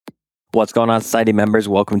What's going on, Society members?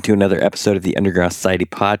 Welcome to another episode of the Underground Society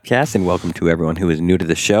podcast, and welcome to everyone who is new to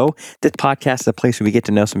the show. This podcast is a place where we get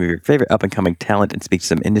to know some of your favorite up-and-coming talent and speak to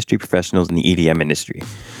some industry professionals in the EDM industry.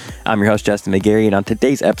 I'm your host, Justin McGarry, and on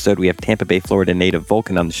today's episode, we have Tampa Bay, Florida native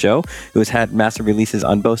Vulcan on the show, who has had massive releases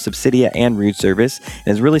on both Subsidia and Rude Service,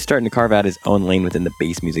 and is really starting to carve out his own lane within the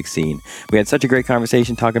bass music scene. We had such a great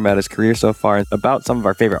conversation talking about his career so far, about some of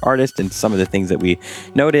our favorite artists, and some of the things that we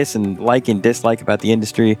notice and like and dislike about the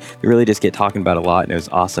industry. We really just get talking about a lot, and it was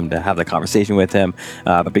awesome to have the conversation with him.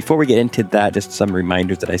 But before we get into that, just some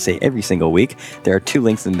reminders that I say every single week. There are two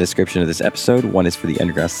links in the description of this episode. One is for the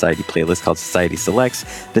Underground Society playlist called Society Selects.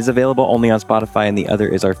 It is available only on Spotify, and the other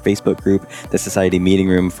is our Facebook group, the Society Meeting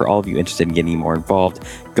Room, for all of you interested in getting more involved.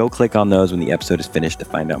 Go click on those when the episode is finished to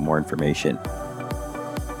find out more information.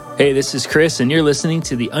 Hey, this is Chris, and you're listening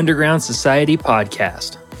to the Underground Society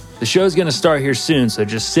podcast. The show's going to start here soon, so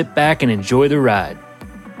just sit back and enjoy the ride.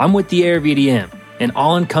 I'm with the Air of EDM, an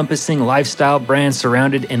all-encompassing lifestyle brand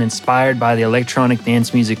surrounded and inspired by the electronic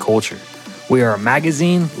dance music culture. We are a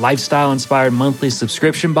magazine, lifestyle-inspired monthly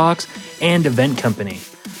subscription box, and event company.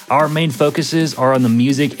 Our main focuses are on the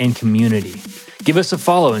music and community. Give us a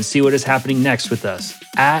follow and see what is happening next with us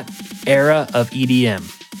at Era of EDM.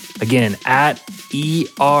 Again, at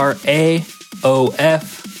ERAOFEDM.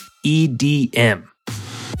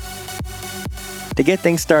 To get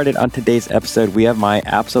things started on today's episode, we have my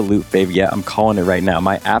absolute favorite, I'm calling it right now,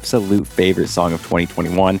 my absolute favorite song of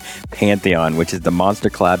 2021, Pantheon, which is the monster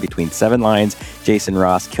collab between Seven Lions, Jason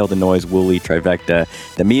Ross, Kill the Noise, Wooly, Trifecta,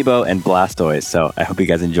 Damibo, and Blastoise. So I hope you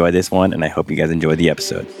guys enjoy this one, and I hope you guys enjoy the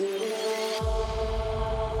episode.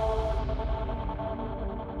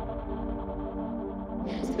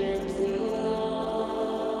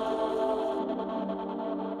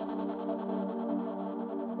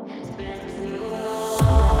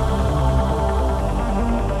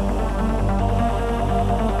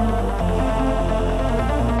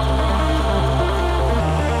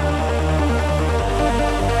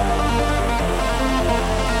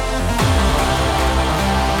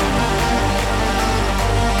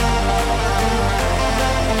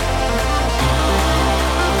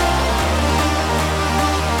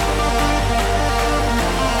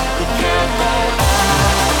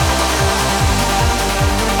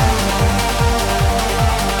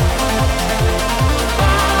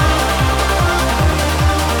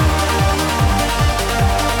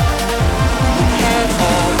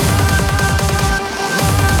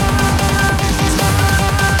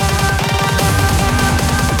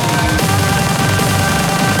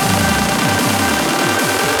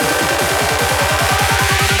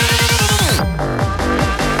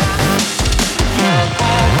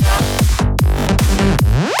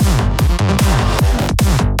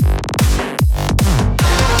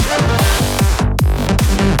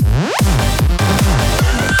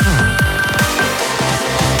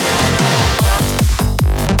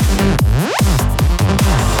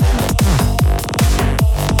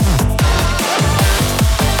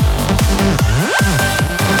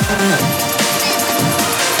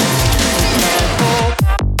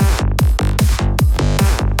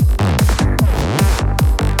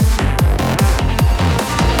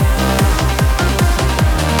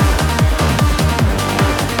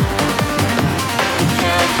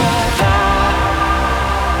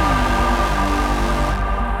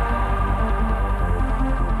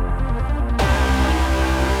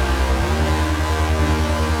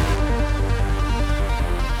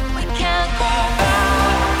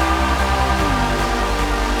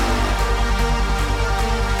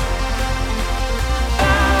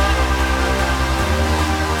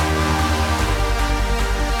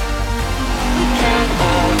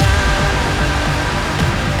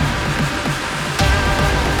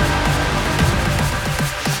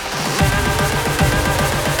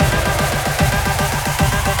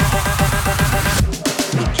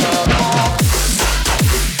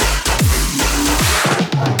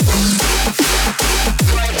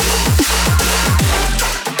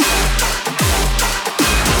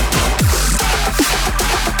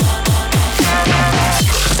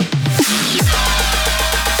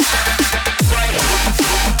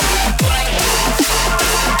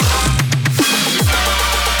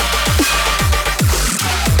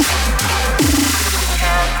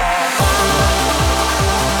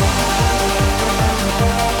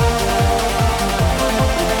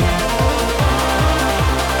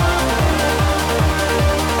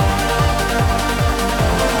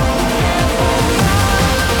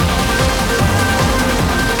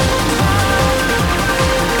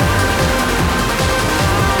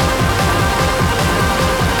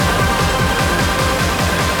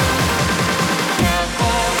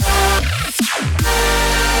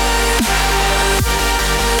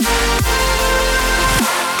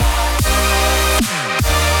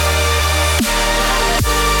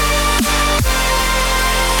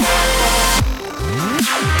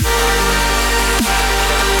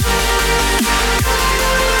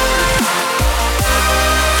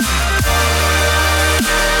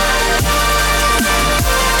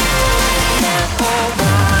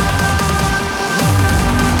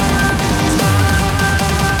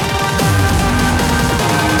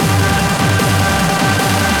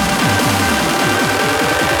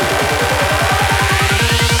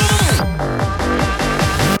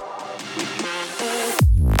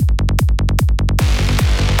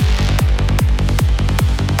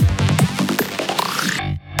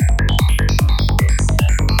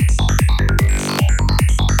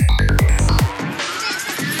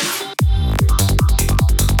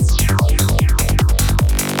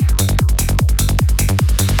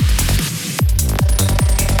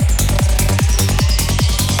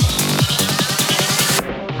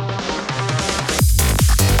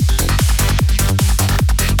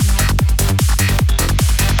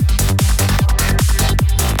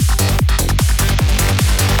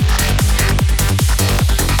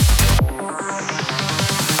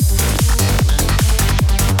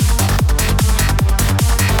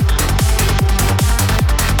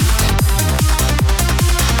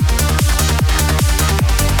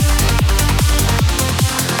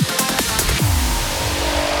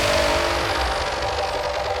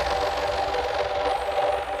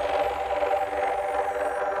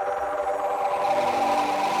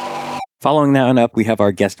 Following that one up, we have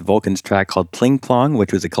our guest Vulcan's track called Pling Plong,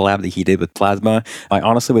 which was a collab that he did with Plasma. I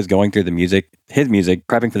honestly was going through his music,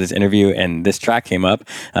 prepping for this interview, and this track came up,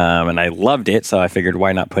 and I loved it, so I figured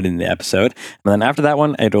why not put it in the episode. And then after that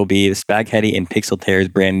one, it'll be Spaghetti and Pixel Tear's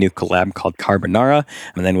brand new collab called Carbonara,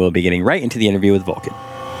 and then we'll be getting right into the interview with Vulcan.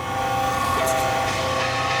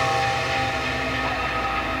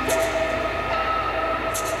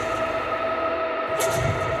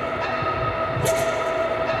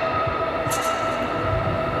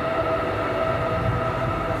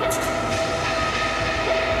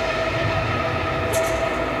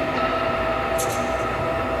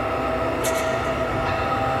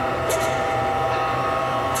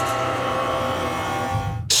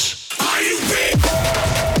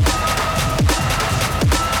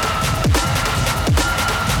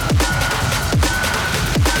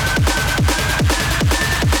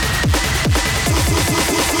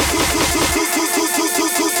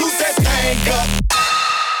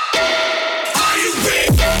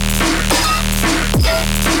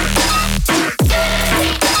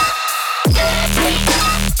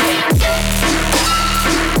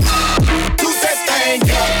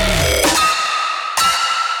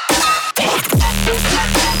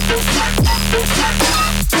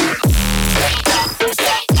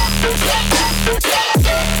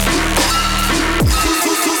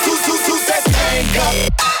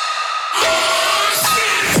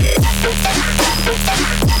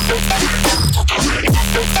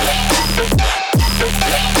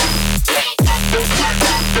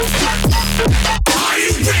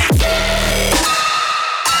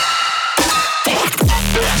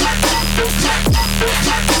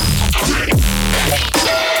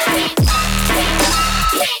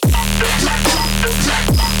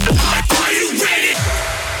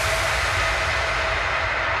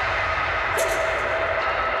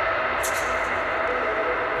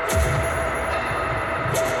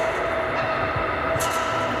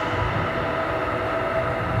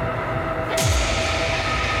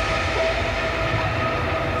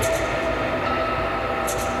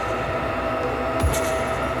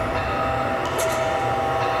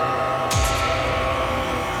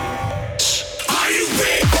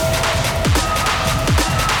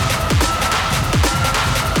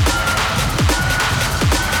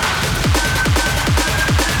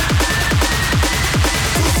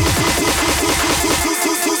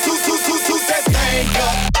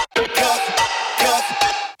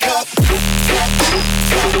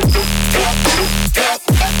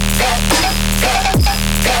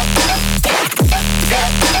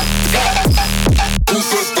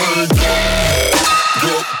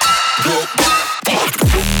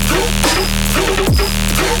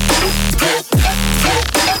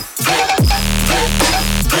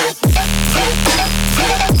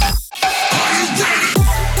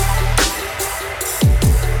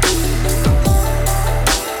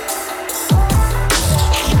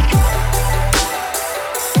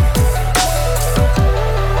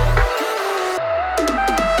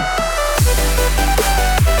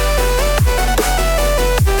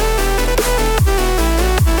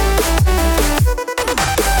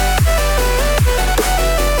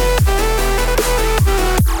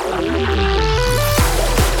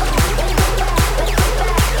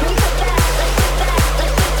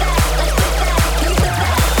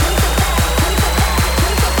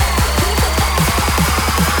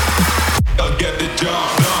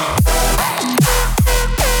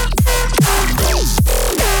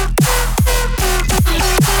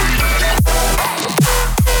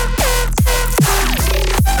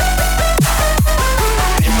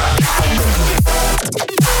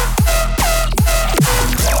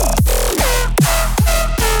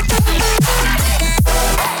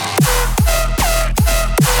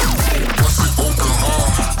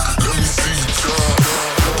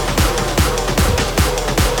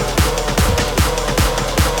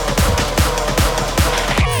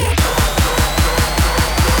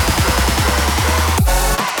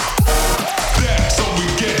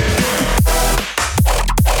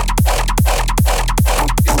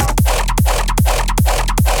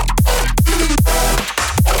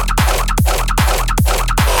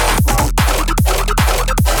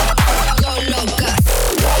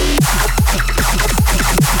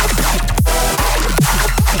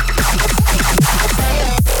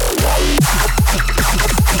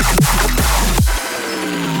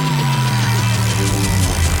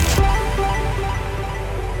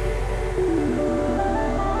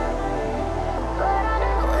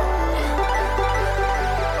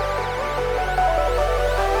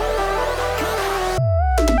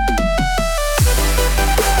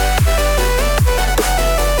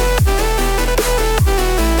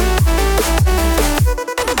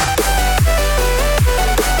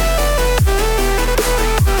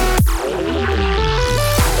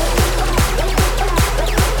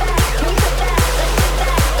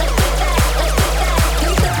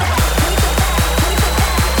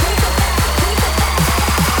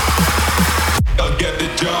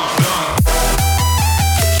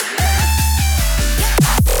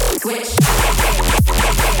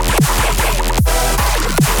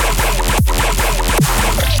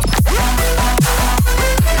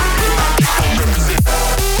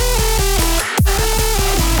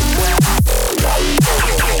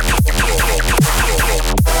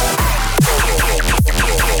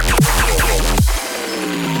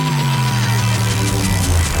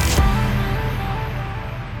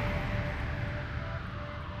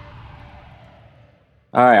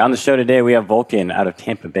 All right, on the show today, we have Vulcan out of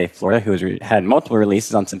Tampa Bay, Florida, who has had multiple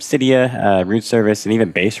releases on Subsidia, Root Service, and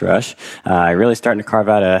even Bass Rush. Really starting to carve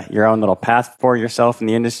out your own little path for yourself in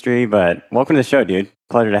the industry, but welcome to the show, dude.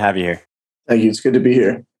 Pleasure to have you here. Thank you. It's good to be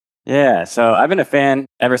here. Yeah, so I've been a fan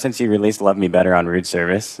ever since you released Love Me Better on Root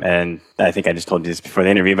Service, and I think I just told you this before the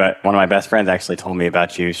interview, but one of my best friends actually told me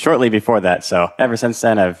about you shortly before that, so ever since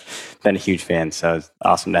then I've been a huge fan, so it's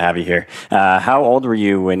awesome to have you here. How old were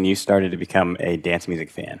you when you started to become a dance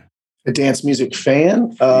music fan? A dance music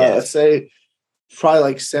fan? Yes. I'd say probably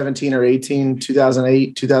like 17 or 18,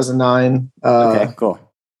 2008, 2009. Okay, cool.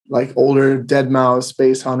 Like older Deadmau5,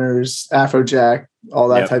 Space Hunters, Afrojack, all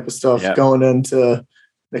that type of stuff, going into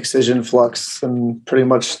Excision, Flux, and pretty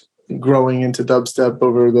much growing into dubstep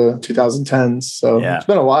over the 2010s. So it's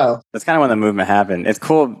been a while. That's kind of when the movement happened. It's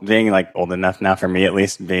cool being like old enough now, for me at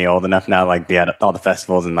least, being old enough now, like be at all the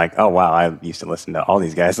festivals and like, oh wow, I used to listen to all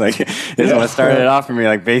these guys. Like this is what started it off for me.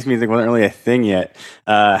 Like bass music wasn't really a thing yet.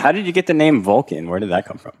 How did you get the name Vulcan? Where did that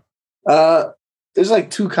come from? There's like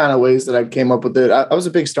two kind of ways that I came up with it. I was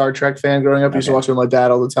a big Star Trek fan growing up. I used to watch with my dad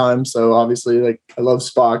all the time. So obviously like I love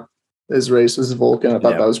Spock. His race was Vulcan. I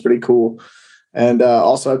thought that was pretty cool. And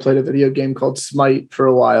also I played a video game called Smite for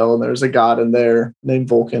a while, and there's a god in there named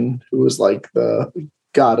Vulcan who was like the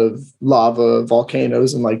god of lava,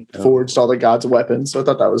 volcanoes, and like forged all the gods' weapons. So I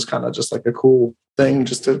thought that was kind of just like a cool thing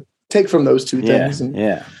just to take from those two things.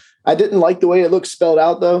 And I didn't like the way it looked spelled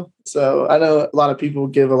out though. So I know a lot of people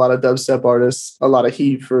give a lot of dubstep artists a lot of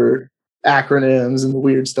heat for acronyms and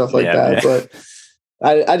weird stuff like that. But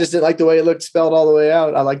I just didn't like the way it looked spelled all the way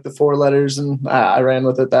out. I like the 4 letters, and I ran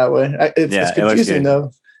with it that way. It's confusing, though.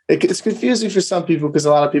 It's confusing for some people because a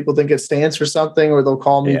lot of people think it stands for something, or they'll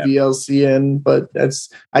call me VLCN. But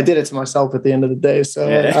I did it to myself at the end of the day. So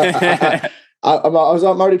I'm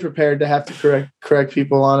already prepared to have to correct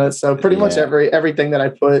people on it. So pretty much everything that I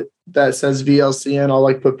put that says VLCN, I'll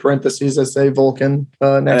like put parentheses that say Vulcan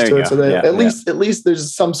next to it, so that at least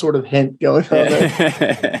there's some sort of hint going on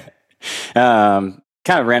there.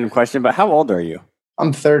 Kind of random question, but how old are you?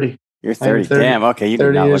 I'm 30. You're 30. Damn. Okay. You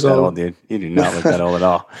do not look that old, dude. You do not look that old at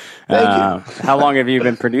all. Thank you. How long have you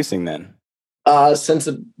been producing then? Since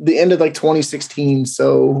the end of like 2016.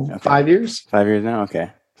 So 5 years. 5 years now.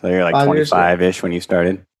 Okay. So you're like 25-ish when you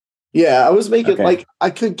started. Yeah. I was making like, I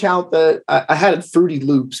could count that. I had Fruity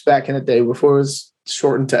Loops back in the day before it was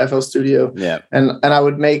shortened to FL Studio. Yeah. And I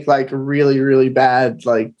would make like really, really bad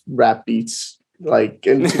like rap beats like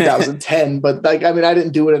in 2010, but like, I mean, I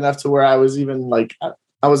didn't do it enough to where I was even like,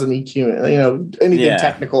 I wasn't EQing, anything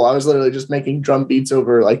technical. I was literally just making drum beats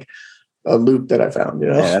over like a loop that I found,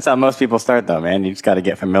 Yeah, that's how most people start though, man. You just got to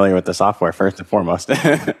get familiar with the software first and foremost.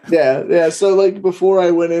 Yeah. So like before I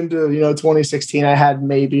went into, 2016, I had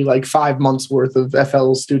maybe like 5 months worth of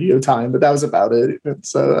FL Studio time, but that was about it.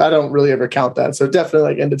 So I don't really ever count that. So definitely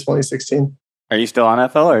like into 2016. Are you still on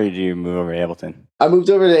FL, or did you move over to Ableton? I moved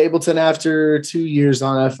over to Ableton after 2 years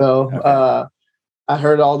on FL. Okay. I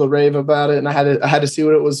heard all the rave about it, and I had to see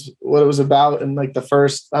what it was about. And like the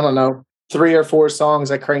first, I don't know, 3 or 4 songs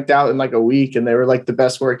I cranked out in like a week, and they were like the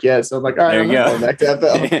best work yet. So I'm like, all right, I'm not going back to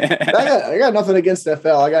FL. I got nothing against FL.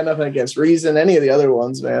 I got nothing against Reason, any of the other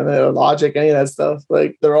ones, man. Logic, any of that stuff.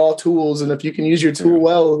 Like they're all tools, and if you can use your tool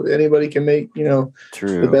well, anybody can make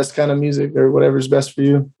the best kind of music or whatever's best for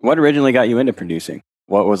you. What originally got you into producing?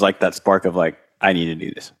 What was like that spark of like, I need to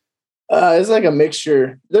do this? It's like a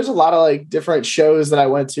mixture. There's a lot of like different shows that I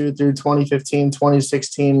went to through 2015,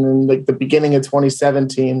 2016, and like the beginning of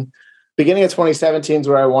 2017. Beginning of 2017 is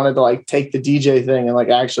where I wanted to like take the DJ thing and like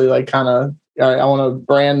actually like kind of, all right, I want to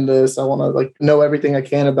brand this. I want to like know everything I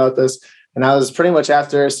can about this. And I was pretty much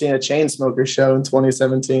after seeing a Chainsmokers show in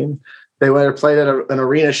 2017. They went and played at an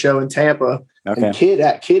arena show in Tampa. Okay. And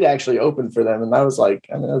Kid actually opened for them. And I was like,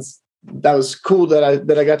 I mean, that was cool that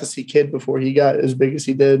I got to see Kid before he got as big as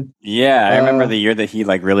he did. Yeah, I remember the year that he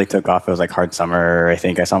like really took off. It was like Hard Summer. I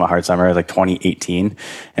think I saw him at Hard Summer. It was like 2018,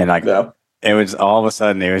 and like it was all of a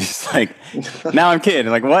sudden it was just like, now I'm Kid.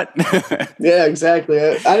 Like what? Yeah, exactly.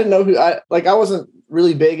 I didn't know who. I wasn't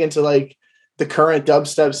really big into like the current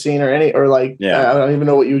dubstep scene I don't even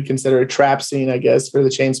know what you would consider a trap scene, I guess, for the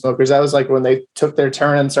Chainsmokers. That was like when they took their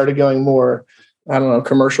turn and started going more, I don't know,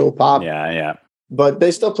 commercial pop. Yeah. But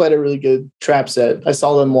they still played a really good trap set. I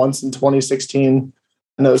saw them once in 2016,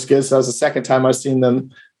 and it was good. So that was the second time I've seen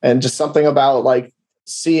them. And just something about like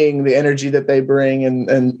seeing the energy that they bring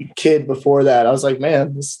and Kid before that, I was like,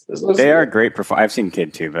 man, this they are great performers. I've seen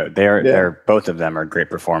Kid too, but they're both of them are great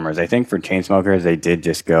performers. I think for Chainsmokers, they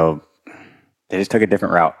just took a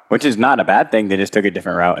different route, which is not a bad thing. They just took a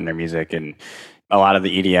different route in their music and a lot of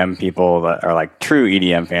the EDM people that are like true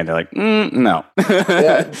EDM fans are like, no.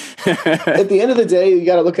 Yeah. At the end of the day, you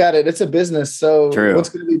got to look at it. It's a business. So True. What's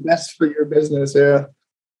going to be best for your business? Yeah.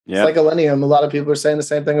 Yep. It's like Illenium. A lot of people are saying the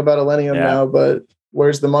same thing about Illenium now, but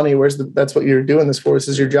where's the money? That's what you're doing this for. This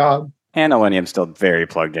is your job. And Illenium's still very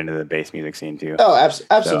plugged into the bass music scene too. Oh,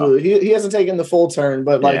 absolutely. So, he hasn't taken the full turn,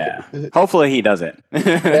 but hopefully he doesn't.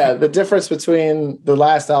 Yeah. The difference between the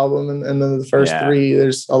last album and then the first three,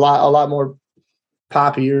 there's a lot more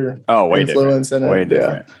poppier influence in it. Way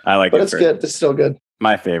different. Yeah. I like it. But it's good. It's still good.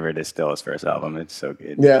 My favorite is still his first album. It's so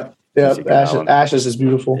good. Yeah. Yeah. Ashes is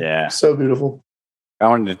beautiful. Yeah. So beautiful. I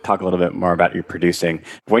wanted to talk a little bit more about your producing.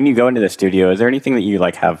 When you go into the studio, is there anything that you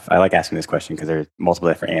like have? I like asking this question because there's multiple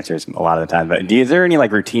different answers a lot of the time. But is there any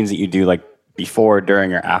like routines that you do like before,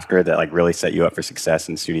 during, or after that like really set you up for success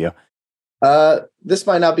in the studio? This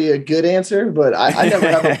might not be a good answer, but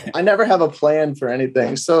I never have a plan for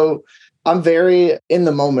anything. So I'm very in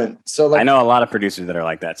the moment. So like, I know a lot of producers that are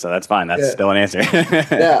like that, so that's fine. That's still an answer.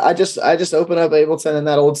 Yeah, I just open up Ableton and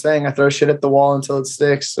that old saying, I throw shit at the wall until it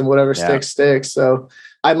sticks, and whatever sticks. So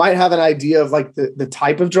I might have an idea of like the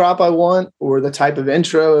type of drop I want or the type of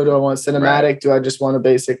intro. Do I want cinematic? Right. Do I just want a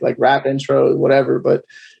basic like rap intro, whatever? But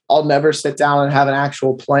I'll never sit down and have an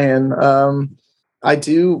actual plan. I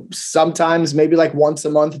do sometimes, maybe like once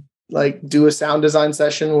a month, like do a sound design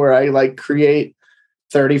session where I like create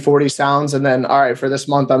 30, 40 sounds. And then, all right, for this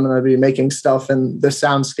month, I'm going to be making stuff in the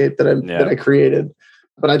soundscape that I created,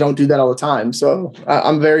 but I don't do that all the time. So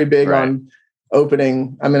I'm very big on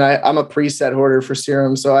opening. I mean, I'm a preset hoarder for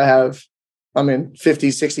Serum. So I have,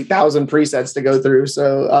 50, 60,000 presets to go through.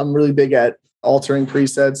 So I'm really big at altering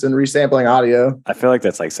presets and resampling audio. I feel like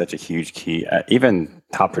that's like such a huge key. Even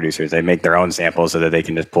top producers, they make their own samples so that they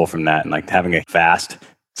can just pull from that. And like having a vast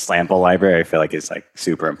sample library, I feel like is like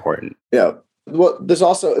super important. Yeah. Well, it's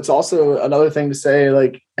also another thing to say,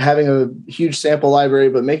 like having a huge sample library,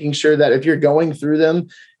 but making sure that if you're going through them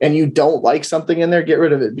and you don't like something in there, get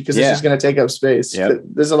rid of it because it's just going to take up space. Yep.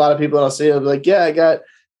 There's a lot of people that I'll see will be like, yeah, I got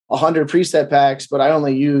 100 preset packs, but I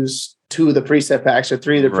only use 2 of the preset packs or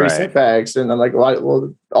 3 of the preset packs. And I'm like,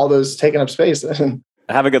 well, all those taking up space.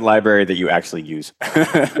 Have a good library that you actually use.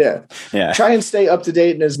 Yeah. Try and stay up to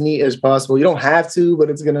date and as neat as possible. You don't have to, but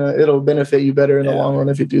it'll benefit you better in the long run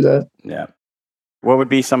if you do that. Yeah. What would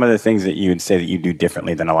be some of the things that you would say that you do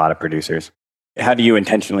differently than a lot of producers? How do you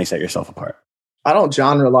intentionally set yourself apart? I don't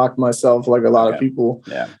genre lock myself like a lot of people.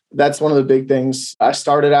 Yeah. That's one of the big things. I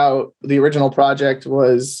started out, the original project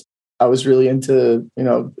was, I was really into,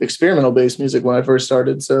 experimental based music when I first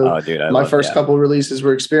started. So my first couple releases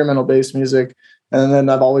were experimental based music. And then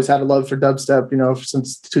I've always had a love for dubstep,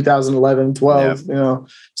 since 2011, 12,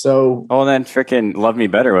 so. Oh, and then freaking Love Me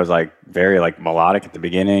Better was like very like melodic at the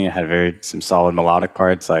beginning. It had some solid melodic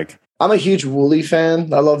parts. Like I'm a huge Wooly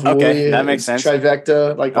fan. I love Wooly. Okay, that makes sense.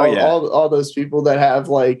 Trifecta, like all those people that have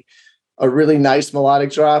like a really nice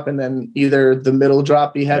melodic drop and then either the middle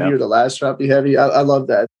drop be heavy or the last drop be heavy. I love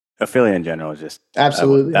that. Ophelia in general is just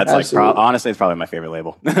absolutely. That's like honestly, it's probably my favorite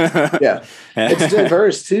label. Yeah, it's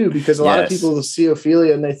diverse too because a lot of people see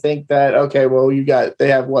Ophelia and they think that they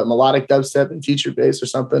have melodic dubstep and feature bass or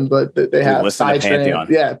something, but they have Psytrance.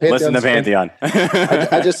 Yeah, listen to Pantheon.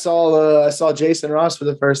 I just saw Jason Ross for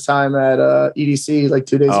the first time at EDC like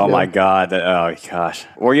 2 days ago. Oh my god! Oh gosh,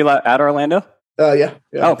 were you at Orlando? Yeah.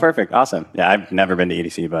 Oh, perfect, awesome. Yeah, I've never been to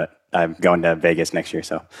EDC, but I'm going to Vegas next year,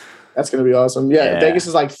 so. That's going to be awesome. Yeah, Vegas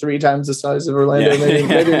is like 3 times the size of Orlando,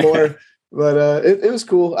 maybe more. But it was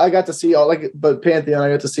cool. I got to see but Pantheon, I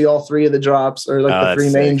got to see all 3 of the drops or the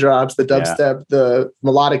 3 main drops, the dubstep, the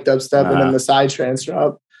melodic dubstep, and then the Psytrance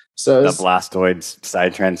drop. So the Blastoids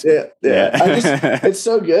Psytrance. Yeah. It's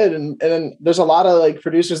so good. And then there's a lot of like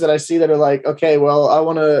producers that I see that are like, okay, well, I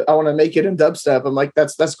want to make it in dubstep. I'm like,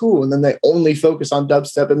 that's cool. And then they only focus on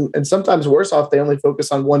dubstep. And sometimes worse off, they only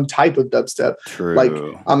focus on one type of dubstep. True. Like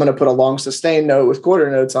I'm going to put a long sustain note with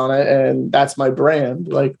quarter notes on it. And that's my brand.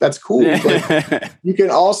 Like, that's cool. But you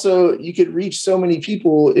could reach so many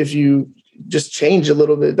people if you just change a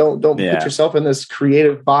little bit. Don't put yourself in this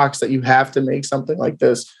creative box that you have to make something like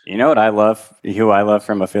this. You know what I love? Who I love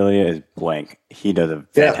from Ophelia is Blank. He does a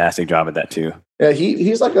fantastic job at that too. Yeah,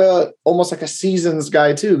 he's like almost like a seasons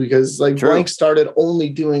guy too, because like Blank started only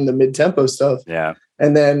doing the mid-tempo stuff. Yeah.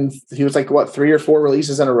 And then he was like 3 or 4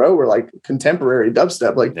 releases in a row were like contemporary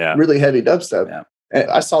dubstep, like really heavy dubstep. Yeah. And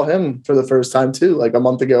I saw him for the first time too, like a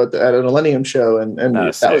month ago at an Illenium show, and it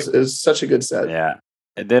was such a good set. Yeah.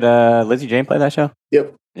 Did Lizzie Jane play that show?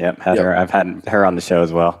 Yep. Her. I've had her on the show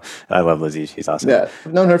as well. I love Lizzie. She's awesome. Yeah.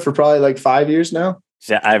 I've known her for probably like 5 years now.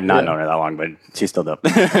 I have not known her that long, but she's still dope.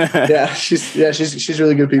 She's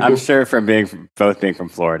really good people. I'm sure from both being from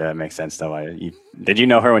Florida, it makes sense though. Did you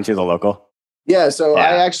know her when she was a local? Yeah, so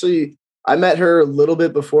I met her a little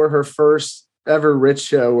bit before her first ever Rich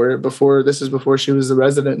show, before she was a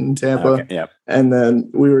resident in Tampa. Okay, yeah. And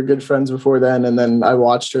then we were good friends before then. And then I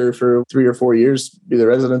watched her for 3 or 4 years be the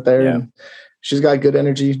resident there. Yeah. And she's got good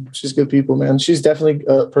energy. She's good people, man. She's definitely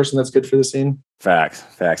a person that's good for the scene. Facts.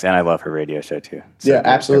 And I love her radio show too. So yeah,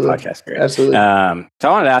 absolutely. Her podcast, great. Absolutely. So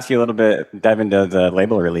I wanted to ask you a little bit, dive into the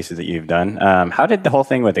label releases that you've done. How did the whole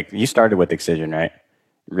thing you started with Excision, right?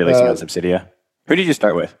 Releasing on Subsidia. Who did you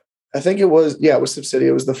start with? I think it was Subsidia.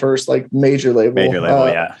 It was the first major label.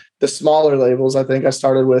 Yeah. The smaller labels, I think I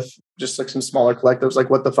started with just some smaller collectives, like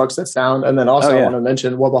What the Fuck's That Sound? And then also I want to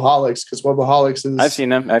mention Wubaholics, because Wubaholics is... I've seen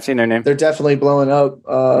them. I've seen their name. They're definitely blowing up.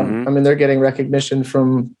 I mean, they're getting recognition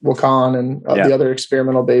from Wakan and the other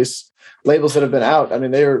experimental bass labels that have been out. I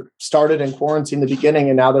mean, they were started in quarantine in the beginning,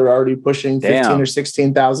 and now they're already pushing 15 or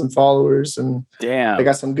 16,000 followers. And they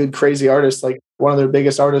got some good, crazy artists. Like one of their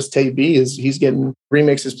biggest artists, Tay B, he's getting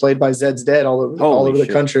remixes played by Zed's Dead all over the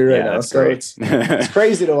country right now. So it's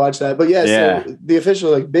crazy to watch that. But so the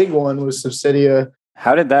official big one was Subsidia.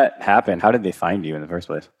 How did that happen? How did they find you in the first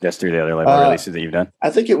place? Just through the other label releases that you've done?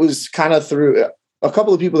 I think it was kind of through a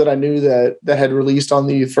couple of people that I knew that had released on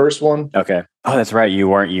the first one. Okay. Oh, that's right. You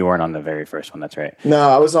weren't on the very first one. That's right. No,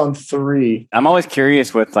 I was on 3. I'm always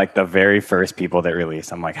curious with the very first people that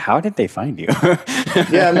released. I'm like, how did they find you?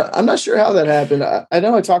 I'm not sure how that happened. I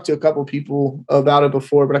know I talked to a couple of people about it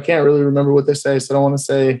before, but I can't really remember what they say. So I don't want to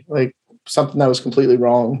say something that was completely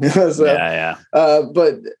wrong.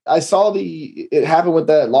 But I saw it happened with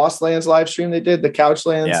that Lost Lands live stream they did, the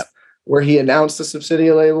Couchlands, where he announced the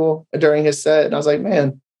Subsidia label during his set. And I was like,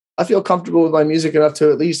 man, I feel comfortable with my music enough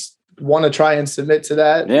to at least want to try and submit to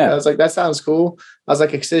that. Yeah. And I was like, that sounds cool. I was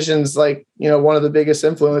like, Excision's one of the biggest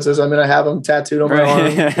influences. I mean, I have him tattooed on my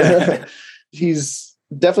arm. He's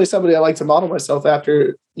definitely somebody I like to model myself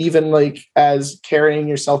after, even as carrying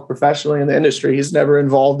yourself professionally in the industry. He's never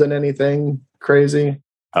involved in anything crazy.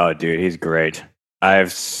 Oh, dude, he's great. I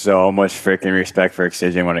have so much freaking respect for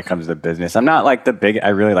Excision when it comes to business. I'm not I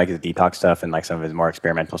really like his detox stuff and some of his more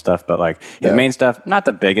experimental stuff, but his main stuff, not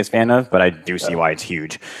the biggest fan of, but I do see why it's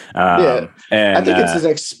huge. And I think it's his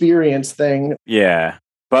experience thing. Yeah.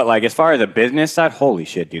 But as far as the business side, holy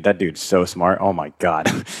shit, dude, that dude's so smart. Oh my God.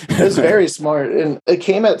 It's very smart. And it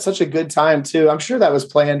came at such a good time too. I'm sure that was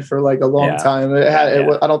planned for a long time.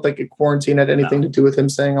 I don't think quarantine had anything to do with him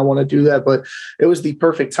saying, I want to do that, but it was the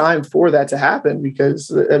perfect time for that to happen,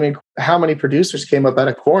 because I mean, how many producers came up out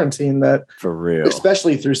of quarantine that, for real,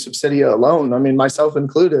 especially through Subsidia alone. I mean, myself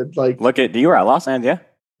included, you were at Lost Lands, yeah?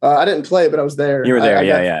 I didn't play, but I was there. You were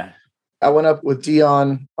there. I went up with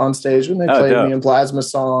Dion on stage when they played me in Plasma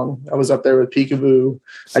Song. I was up there with Peekaboo.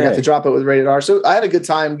 I got to drop it with Rated R. So I had a good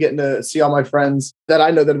time getting to see all my friends that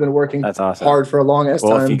I know that have been working hard for a long ass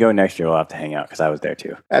time. Well, if you go next year, we'll have to hang out, because I was there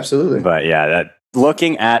too. Absolutely. But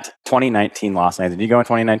looking at 2019 Lost Lands, did you go in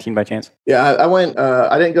 2019 by chance? Yeah, I went.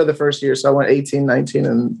 I didn't go the first year, so I went 18, 19,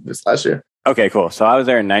 and this last year. Okay, cool. So I was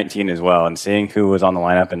there in 19 as well, and seeing who was on the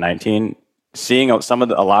lineup in 19, seeing a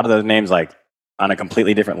lot of those names on a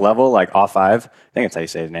completely different level, Off5, I think that's how you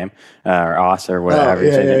say his name, or Oss, or whatever.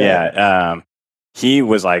 He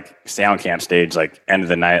was sound camp stage, end of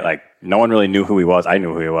the night. No one really knew who he was. I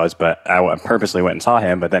knew who he was, but I purposely went and saw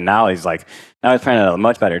him. But then now he's playing at a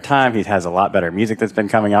much better time. He has a lot better music that's been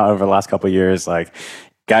coming out over the last couple of years.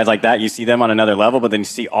 Guys like that, you see them on another level, but then you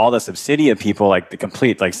see all the Subsidia people, the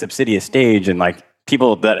complete Subsidia stage, and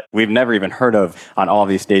people that we've never even heard of on all of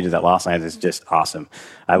these stages at Lost Lands is just awesome.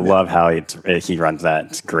 I love how he runs that.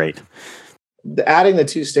 It's great. Adding the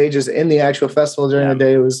 2 stages in the actual festival during the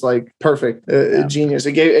day was perfect, genius.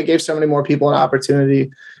 It gave so many more people an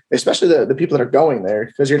opportunity, especially the people that are going there,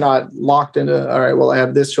 because you're not locked into, all right, well, I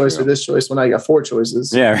have this choice or this choice when I got 4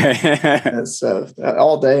 choices. Yeah, right. It's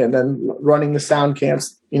all day, and then running the sound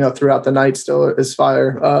camps, throughout the night still is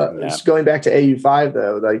fire. Just going back to AU5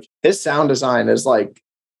 though, his sound design is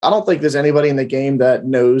I don't think there's anybody in the game that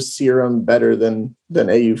knows Serum better than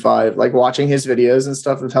AU5. Watching his videos and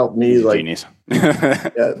stuff have helped me genius.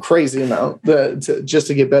 Crazy amount just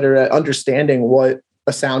to get better at understanding what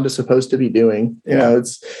a sound is supposed to be doing.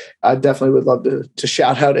 I definitely would love to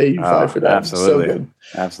shout out AU5 for that. Absolutely. So good.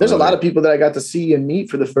 Absolutely. There's a lot of people that I got to see and meet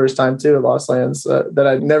for the first time too at Lost Lands that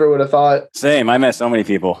I never would have thought. Same. I met so many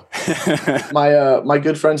people. My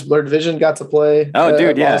good friends Blurred Vision got to play. Dude,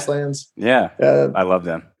 at Lost Lands. Yeah. I love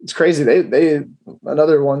them. It's crazy. They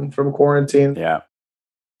another one from quarantine. Yeah.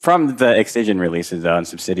 From the Excision releases though and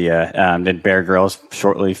Subsidia, did Bear Grylls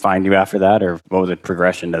shortly find you after that, or what was the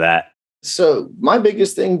progression to that? So my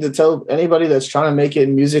biggest thing to tell anybody that's trying to make it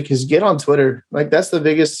in music is get on Twitter. Like that's the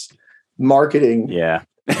biggest marketing. Yeah.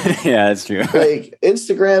 Yeah, that's true. Like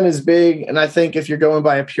Instagram is big. And I think if you're going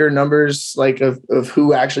by a pure numbers, like of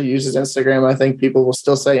who actually uses Instagram, I think people will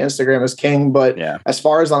still say Instagram is king. But as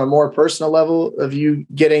far as on a more personal level of you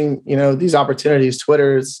getting, these opportunities,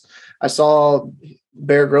 Twitter I saw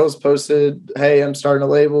Bear Grylls posted, "Hey, I'm starting a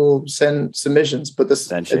label, send submissions," put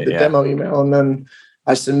the demo email. And then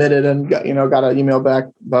I submitted and got an email back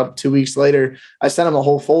about 2 weeks later. I sent them a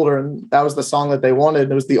whole folder, and that was the song that they wanted.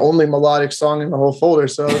 It was the only melodic song in the whole folder.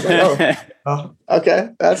 So I was like, oh okay,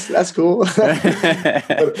 that's cool.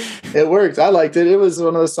 It worked. I liked it. It was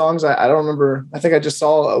one of those songs I don't remember. I think I just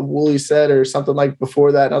saw a Woolly set or something like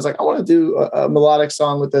before that. And I was like, I want to do a melodic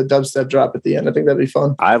song with a dubstep drop at the end. I think that'd be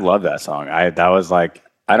fun. I love that song. I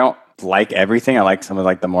don't like everything. I like some of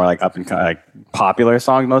like the more like up and popular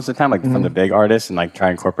songs most of the time, like from the big artists, and like try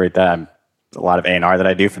to incorporate that. A lot of A&R that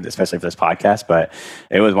I do especially for this podcast, but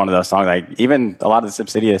it was one of those songs, like even a lot of the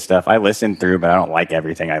Subsidia stuff I listen through, but I don't like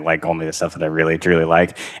everything. I like only the stuff that I really truly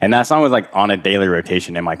like. And that song was like on a daily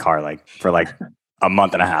rotation in my car, like for like a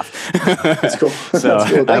month and a half. That's cool. So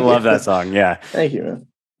that's cool. I love that song. Yeah. Thank you, man.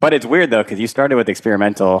 But it's weird though, because you started with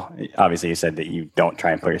experimental. Obviously, you said that you don't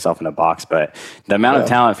try and put yourself in a box, but the amount of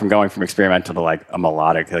talent from going from experimental to like a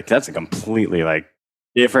melodic, like that's a completely like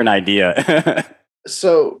different idea.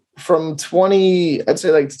 So from I'd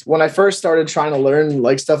say like when I first started trying to learn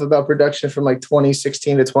like stuff about production from like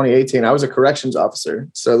 2016 to 2018, I was a corrections officer.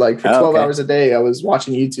 So like for 12 hours a day, I was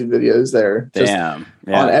watching YouTube videos there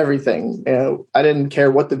on everything. I didn't care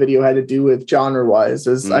what the video had to do with genre wise.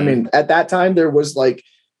 I mean, at that time there was like,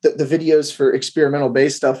 the videos for experimental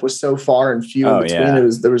bass stuff was so far and few in between. Yeah.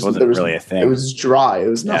 There was really a thing. It was dry. It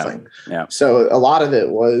was nothing. Yeah. So a lot of it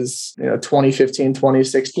was, 2015,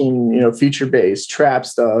 2016, future bass, trap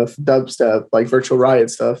stuff, dubstep, like Virtual Riot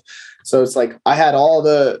stuff. So it's like I had all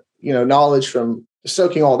the, knowledge from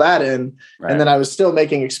soaking all that in. Right. And then I was still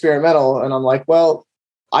making experimental. And I'm like, well,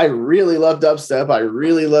 I really love dubstep. I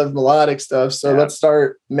really love melodic stuff. So let's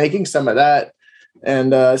start making some of that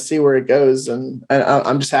and see where it goes. And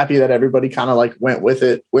I'm just happy that everybody kind of like went with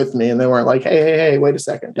it with me, and they weren't like, hey, wait a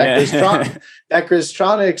second, that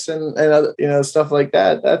Chris-tronics and other, stuff like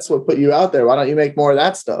that. That's what put you out there. Why don't you make more of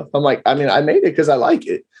that stuff? I'm like, I mean, I made it because I like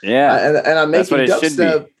it. Yeah. And I'm making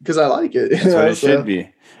dubstep because I like it. That's what it should be.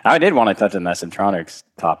 I did want to touch on that Subtronics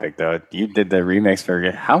topic though. You did the remix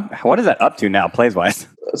for what is that up to now, plays wise?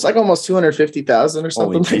 It's like almost 250,000 or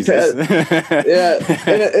something like that.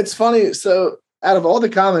 Yeah. And it's funny. So out of all the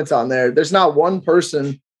comments on there's not one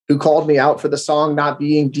person who called me out for the song not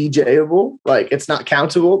being DJable. Like it's not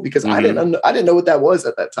countable, because I didn't know what that was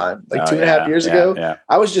at that time. Like 2.5 years ago,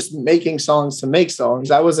 I was just making songs to make songs.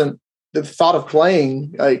 The thought of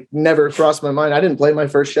playing like never crossed my mind. I didn't play my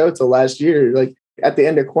first show till last year, like at the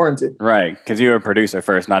end of quarantine. Right. Because you were a producer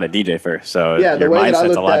first, not a DJ first. So your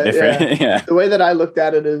mindset's a lot different. Yeah. The way that I looked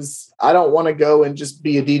at it is I don't want to go and just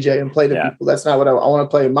be a DJ and play to people. That's not what I want to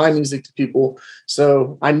play my music to people.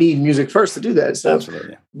 So I need music first to do that. So,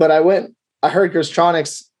 absolutely. But I heard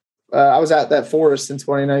Chris-tronics. I was at that Forest in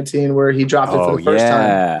 2019 where he dropped it for the first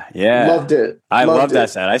time. Yeah. Loved it. I love that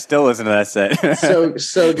set. I still listen to that set.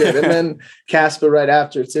 so good. And then Casper right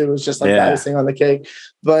after too was just like the icing on the cake.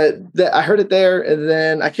 But I heard it there, and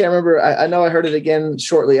then I can't remember. I know I heard it again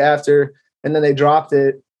shortly after, and then they dropped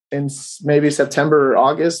it in maybe September or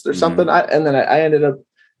August or something. And then I ended up,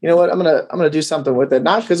 you know what, I'm gonna do something with it.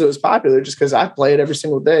 Not because it was popular, just because I play it every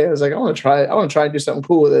single day. I was like, I want to try and do something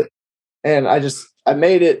cool with it. And I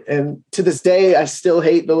made it, and to this day, I still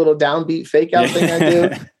hate the little downbeat fake out thing I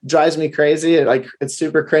do. Drives me crazy. It's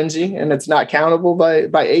super cringy, and it's not countable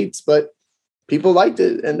by eights, but people liked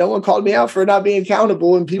it, and no one called me out for not being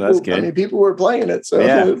countable. And people were playing it. So,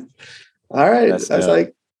 all right, I was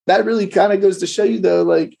like, that really kind of goes to show you, though,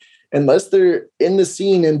 like unless they're in the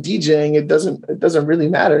scene and DJing, it doesn't really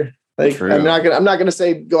matter. Like, true. I'm not gonna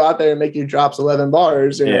say go out there and make your drops 11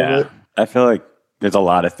 bars. You know, I feel like there's a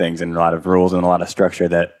lot of things and a lot of rules and a lot of structure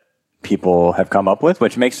that people have come up with,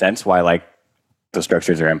 which makes sense why like the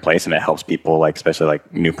structures are in place, and it helps people, like especially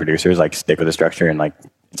like new producers, like stick with the structure, and like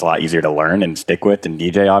it's a lot easier to learn and stick with than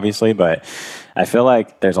DJ, obviously. But I feel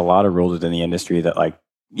like there's a lot of rules within the industry that like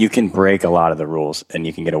you can break a lot of the rules and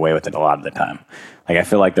you can get away with it a lot of the time. Like I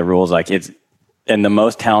feel like the rules, like and the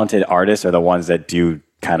most talented artists are the ones that do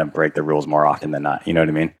kind of break the rules more often than not. You know what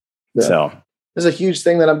I mean? Yeah. So there's a huge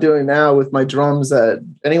thing that I'm doing now with my drums that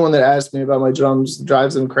anyone that asks me about my drums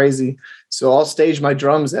drives them crazy. So I'll stage my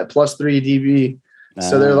drums at +3 dB.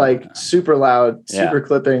 So they're like super loud, super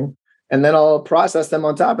clipping. And then I'll process them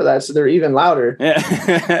on top of that, so they're even louder.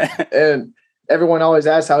 Yeah. And everyone always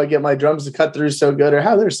asks how I get my drums to cut through so good or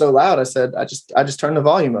how they're so loud. I said, I just turn the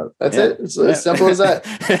volume up. That's it. It's as simple as that.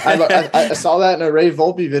 I saw that in a Ray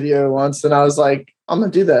Volpe video once, and I was like, I'm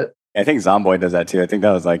gonna do that. I think Zomboy does that too. I think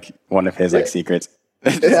that was like one of his like secrets.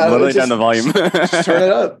 Literally turn the volume. Just turn it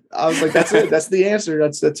up. I was like, that's it. That's the answer.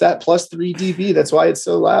 That's at plus 3 dB. That's why it's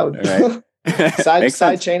so loud. Right.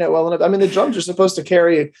 Side chain it well enough. I mean, the drums are supposed to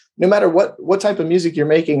carry, no matter what type of music you're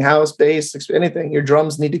making, house, bass, anything, your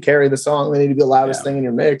drums need to carry the song. They need to be the loudest thing in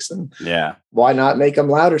your mix. And why not make them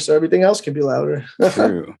louder so everything else can be louder?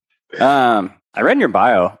 True. I read in your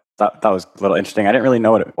bio, thought that was a little interesting. I didn't really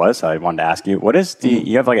know what it was, so I wanted to ask you, what is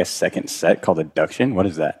you have like a second set called Abduction? What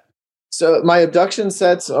is that? So my Abduction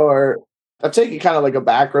sets I've taken kind of like a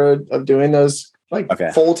back road of doing those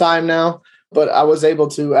full time now. But I was able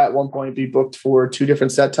to, at one point, be booked for 2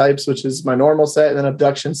 different set types, which is my normal set and then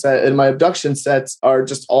Abduction set. And my Abduction sets are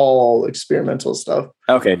just all experimental stuff.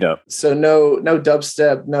 Okay, dope. So no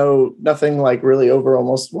dubstep, nothing like really over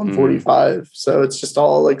almost 145. So it's just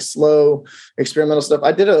all like slow experimental stuff.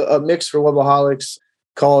 I did a mix for Webaholics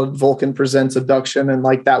called Vulcan Presents Abduction. And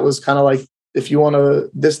like that was kind of like, if you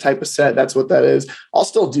want this type of set, that's what that is. I'll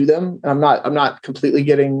still do them. I'm not completely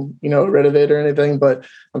getting, rid of it or anything, but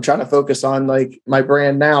I'm trying to focus on like my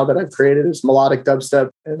brand now that I've created is melodic dubstep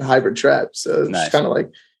and hybrid trap. So just kind of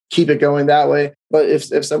like keep it going that way. But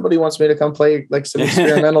if somebody wants me to come play like some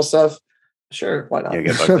experimental stuff, sure, why not?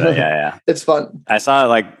 Yeah. It's fun. I saw it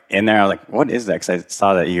like in there. I was like, what is that? Because I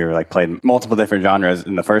saw that you were like played multiple different genres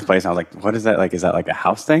in the first place. And I was like, what is that? Like, is that like a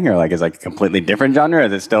house thing or like is like a completely different genre?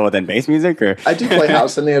 Is it still within bass music? Or I do play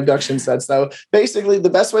house in the Abduction sets though. Basically, the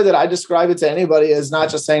best way that I describe it to anybody is not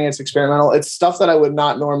just saying it's experimental. It's stuff that I would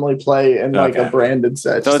not normally play in like a branded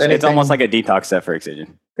set. So it's almost like a detox set for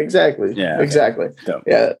Excision. Exactly. Yeah. Okay. Exactly. Dope.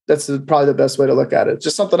 Yeah. That's probably the best way to look at it.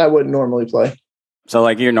 Just something I wouldn't normally play. So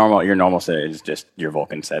like your normal set is just your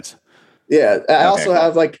Vulcan sets. Yeah. I also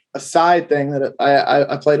have like a side thing that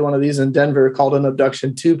I played one of these in Denver called an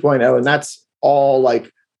Abduction 2.0. And that's all like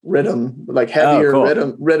rhythm, like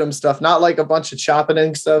heavier rhythm stuff, not like a bunch of chopping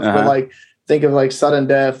and stuff, but like think of like Sudden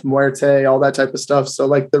Death, Muerte, all that type of stuff. So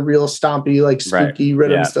like the real stompy, like spooky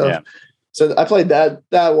rhythm stuff. Yeah. So I played that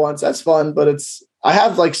once. That's fun, but I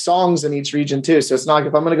have like songs in each region too. So it's not,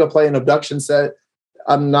 if I'm going to go play an Abduction set,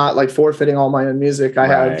 I'm not like forfeiting all my own music. I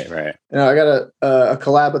have, I got a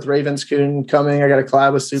collab with Ravenscoon coming. I got a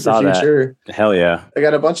collab with Super Future. Hell yeah. I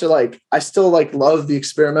got a bunch of I still like love the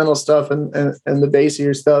experimental stuff and the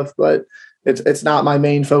bassier stuff, but it's not my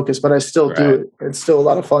main focus, but I still do it. It's still a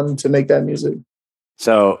lot of fun to make that music.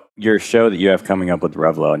 So your show that you have coming up with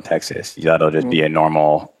Revlo in Texas, that'll just be a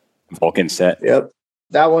normal Vulcan set. Yep.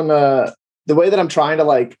 That one, the way that I'm trying to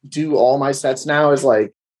like do all my sets now is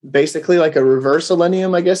like, basically like a reverse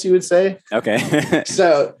Illenium, I guess you would say. Okay.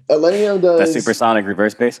 So Illenium does the supersonic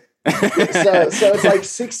reverse bass. so it's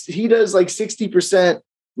like he does like 60%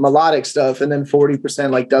 melodic stuff and then 40%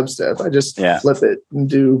 like dubstep. I just flip it and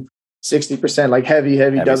do 60% like heavy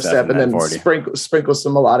dubstep and then sprinkle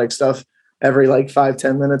some melodic stuff every like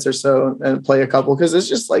 5-10 minutes or so and play a couple, because it's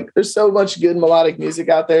just like there's so much good melodic music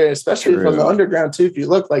out there, especially from the underground too. If you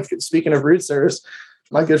look, like speaking of Root Service,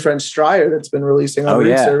 my good friend Stryer that's been releasing on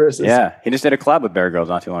Root Service. Yeah. He just did a collab with Bear Girls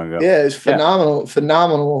not too long ago. Yeah, it's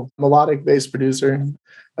phenomenal melodic bass producer.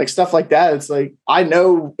 Like stuff like that. It's like, I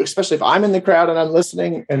know, especially if I'm in the crowd and I'm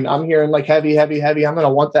listening and I'm hearing like heavy, I'm going to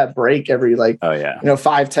want that break every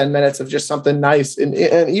 5-10 minutes of just something nice. And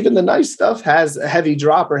even the nice stuff has a heavy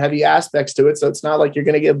drop or heavy aspects to it. So it's not like you're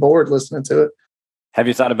going to get bored listening to it. Have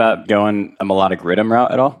you thought about going a melodic rhythm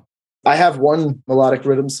route at all? I have one melodic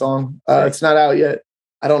rhythm song. It's not out yet.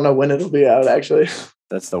 I don't know when it'll be out, actually.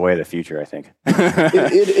 That's the way of the future, I think.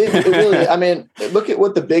 it really, I mean, look at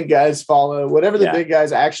what the big guys follow. Whatever the big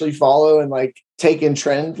guys actually follow and like take in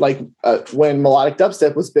trend, like when melodic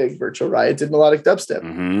dubstep was big, Virtual Riot did melodic dubstep.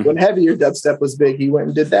 Mm-hmm. When heavier dubstep was big, he went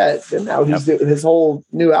and did that. And now his whole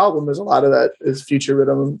new album is a lot of that is future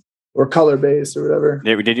rhythm or color bass or whatever.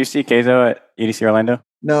 Did you see Keizo at EDC Orlando?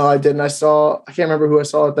 No, I didn't. I can't remember who I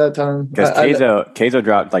saw at that time. Because Keizo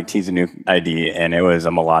dropped like Tease a New ID and it was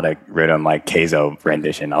a melodic rhythm, like Keizo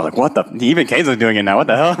rendition. I was like, what the? Even Keizo's doing it now. What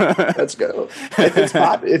the hell? Let's go.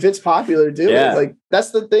 If it's popular, do it. Like,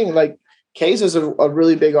 that's the thing. Like, Keizo's a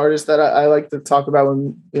really big artist that I like to talk about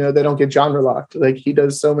when, they don't get genre locked. Like, he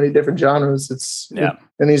does so many different genres.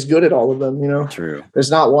 And he's good at all of them, True.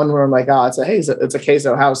 There's not one where I'm like, it's a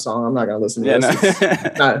Keizo house song. I'm not going to listen to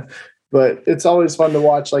this. No. But it's always fun to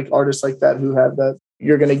watch like artists like that who have that.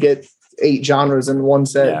 You're going to get 8 genres in one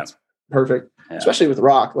set. Yeah. Perfect. especially with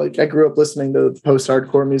rock. Like I grew up listening to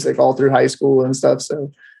post-hardcore music all through high school and stuff.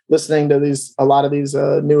 So listening to a lot of these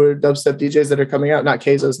newer dubstep DJs that are coming out, not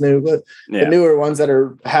Keizo's new, but the newer ones that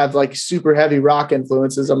have like super heavy rock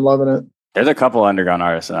influences. I'm loving it. There's a couple underground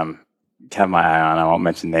artists have my eye on. I won't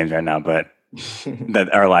mention names right now, but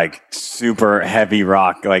that are like super heavy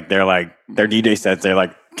rock. Like they're like their DJ sets, they're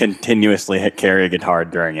like continuously carry a guitar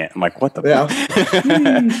during it. I'm like, what the fuck?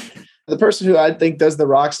 The person who I think does the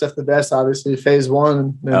rock stuff the best, obviously, Phase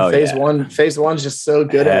One. Phase One's just so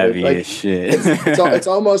good heavy at it. Like, as shit. it's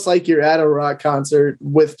almost like you're at a rock concert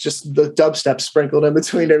with just the dubstep sprinkled in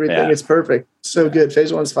between everything. Yeah. It's perfect. So good.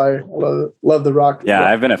 Phase One's fire. Love the rock. Yeah,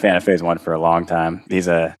 I've been a fan of Phase One for a long time. He's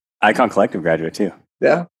a Icon Collective graduate too.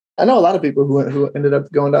 Yeah. I know a lot of people who ended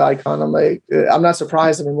up going to Icon. I'm like, I'm not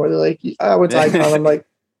surprised anymore. They're like, I went to Icon. I'm like,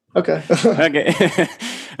 okay. Okay.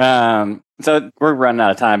 So we're running out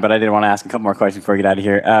of time, but I did want to ask a couple more questions before we get out of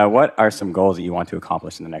here. What are some goals that you want to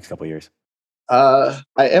accomplish in the next couple of years? I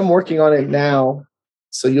am working on it now.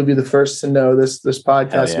 So you'll be the first to know. This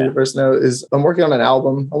podcast will be the first to know is I'm working on an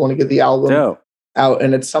album. I want to get the album out,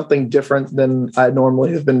 and it's something different than I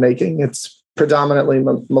normally have been making. It's predominantly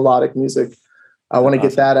melodic music. I want to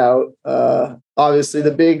get that out. Obviously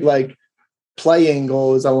the big like playing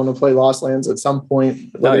goal is I want to play Lost Lands at some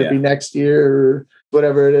point, whether it be next year or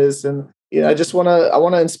whatever it is. And I just want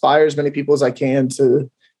to inspire as many people as I can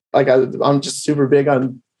to like, I'm just super big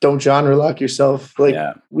on don't genre lock yourself. Like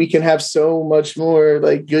we can have so much more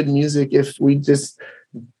like good music if we just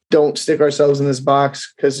don't stick ourselves in this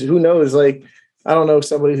box. Cause who knows, like, I don't know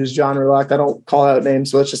somebody who's genre locked. I don't call out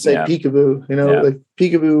names. So let's just say Peekaboo, like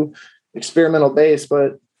Peekaboo experimental bass,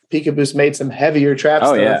 but Peekaboo's made some heavier trap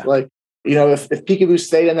stuff. Yeah. Like, if Peekaboo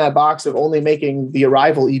stayed in that box of only making the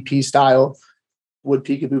Arrival EP style, would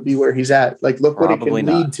Peekaboo be where he's at? Like, look Probably what it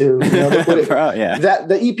can lead to. Look what that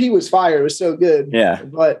the EP was fire. It was so good. Yeah.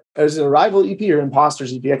 But it was an Arrival EP or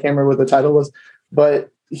Imposters EP. I can't remember what the title was, but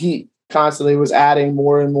he constantly was adding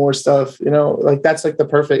more and more stuff. Like that's like the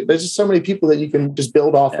perfect. There's just so many people that you can just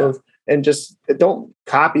build off of and just don't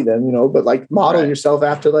copy them. But like model yourself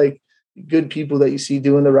after like good people that you see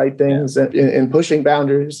doing the right things and pushing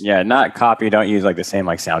boundaries. Yeah, not copy. Don't use like the same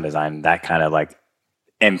like sound design, that kind of like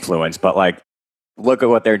influence, but like look at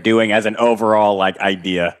what they're doing as an overall like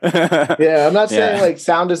idea. Yeah, I'm not saying like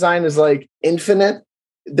sound design is like infinite.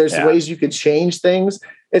 There's ways you could change things.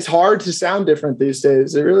 It's hard to sound different these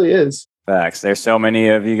days. It really is. Facts. There's so many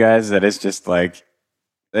of you guys that it's just like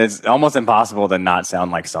it's almost impossible to not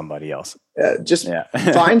sound like somebody else. Just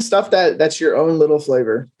find stuff that's your own little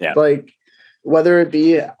flavor. Yeah. Like whether it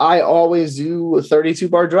be, I always do a 32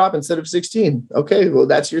 bar drop instead of 16. Okay, well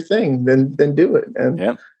that's your thing. Then do it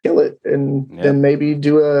and kill it. And then maybe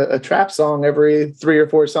do a trap song every 3 or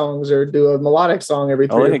 4 songs, or do a melodic song every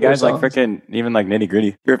 3 or 4 guys songs. Like freaking even like Nitty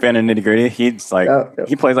Gritty. You're a fan of Nitty Gritty. He's like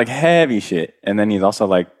he plays like heavy shit, and then he's also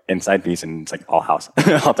like inside piece, and it's like all house,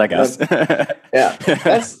 all tech house. Yeah,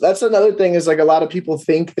 that's another thing is like a lot of people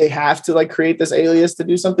think they have to like create this alias to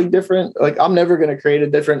do something different. Like I'm never going to create a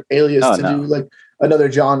different alias do like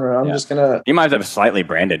another genre. I'm just gonna. You might have slightly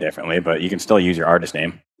branded differently, but you can still use your artist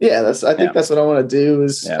name. Yeah, I think that's what I want to do.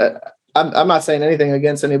 Is I'm not saying anything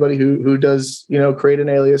against anybody who does create an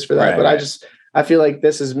alias for that, but I feel like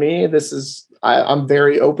this is me. I'm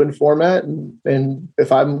very open format, and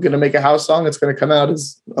if I'm gonna make a house song, it's gonna come out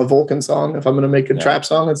as a Vulcan song. If I'm gonna make a trap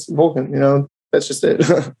song, it's Vulcan. That's just it.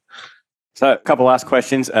 So a couple last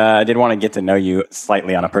questions. I did want to get to know you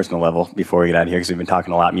slightly on a personal level before we get out of here, because we've been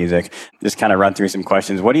talking a lot music. Just kind of run through some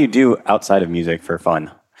questions. What do you do outside of music for fun?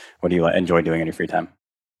 What do you enjoy doing in your free time?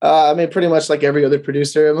 I mean, pretty much like every other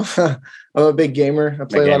producer. I'm a big gamer. I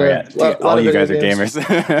play a lot of all you guys games. are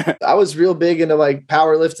gamers. I was real big into like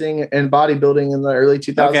powerlifting and bodybuilding in the early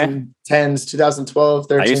 2010s, 2012,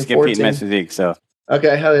 13, I used to 14. compete in Men's Physique, so.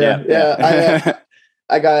 Okay, hell yeah.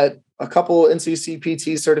 I got a couple NCC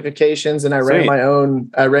PT certifications, and I ran my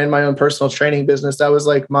own personal training business. That was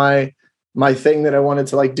like my thing that I wanted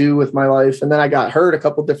to like do with my life. And then I got hurt a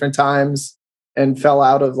couple different times and fell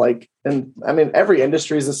out of and I mean, every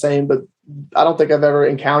industry is the same, but I don't think I've ever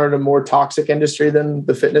encountered a more toxic industry than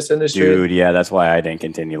the fitness industry. Dude, yeah, that's why I didn't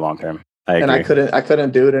continue long term. I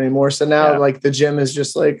couldn't do it anymore. So now like the gym is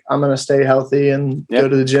just like, I'm going to stay healthy and go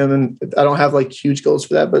to the gym, and I don't have like huge goals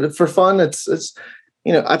for that, but for fun, it's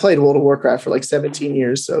I played World of Warcraft for like 17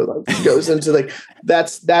 years. So like it goes into like,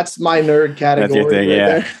 that's my nerd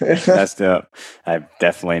category. That's your thing, That's dope. I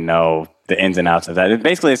definitely know the ins and outs of that. It's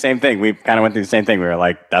basically the same thing. We kind of went through the same thing. We were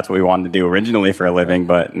like, that's what we wanted to do originally for a living,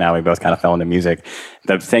 but now we both kind of fell into music.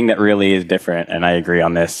 The thing that really is different, and I agree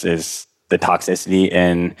on this, is the toxicity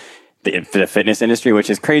in the fitness industry, which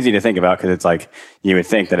is crazy to think about because it's like you would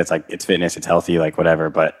think that it's like it's fitness, it's healthy, like whatever,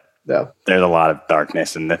 but there's a lot of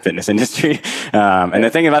darkness in the fitness industry. And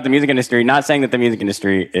the thing about the music industry, not saying that the music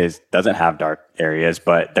industry doesn't have dark areas,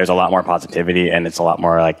 but there's a lot more positivity and it's a lot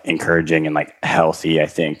more like encouraging and like healthy, I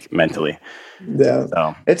think, mentally. Yeah.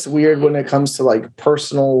 So it's weird when it comes to like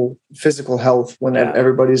personal physical health, when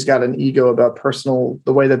everybody's got an ego about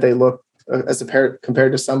the way that they look as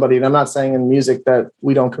compared to somebody. And I'm not saying in music that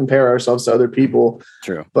we don't compare ourselves to other people.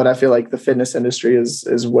 True. But I feel like the fitness industry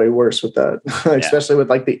is way worse with that, especially with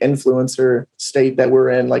like the influencer state that we're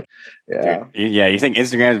in. Like, Dude, you think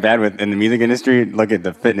Instagram is bad in the music industry? Look at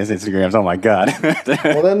the fitness Instagrams. Oh my God.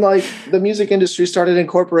 Well, then like the music industry started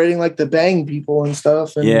incorporating like the Bang people and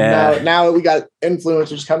stuff. And now we got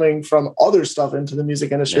influencers coming from other stuff into the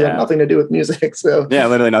music industry that have nothing to do with music. So yeah,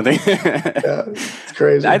 literally nothing. It's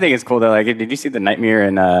crazy. I think it's cool though. Like, did you see the Nightmare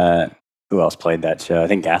and who else played that show? I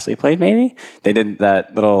think Ghastly played, maybe. They did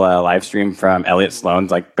that little live stream from Elliot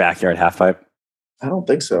Sloan's like backyard half pipe. I don't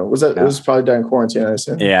think so. Was that? It was probably during quarantine, I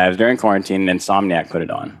assume. Yeah, it was during quarantine. And Insomniac put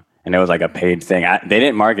it on, and it was like a paid thing. They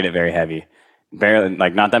didn't market it very heavy. Barely,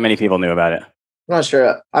 like not that many people knew about it. I'm not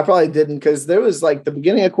sure. I probably didn't because there was like the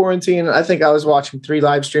beginning of quarantine. I think I was watching 3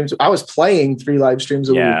 live streams. I was playing 3 live streams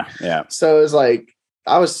a week. Yeah. So it was like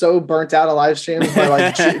I was so burnt out of live streams by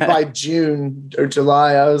like by June or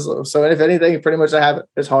July. So if anything, pretty much I have it.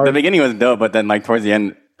 It's hard. The beginning was dope, but then like towards the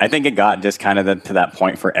end, I think it got just kind of to that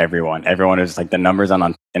point for everyone. Everyone was like the numbers on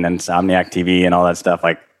and Insomniac TV and all that stuff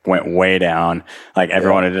like went way down. Like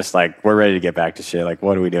everyone is just like, we're ready to get back to shit. Like,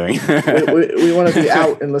 what are we doing? we want to be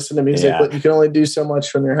out and listen to music, but you can only do so much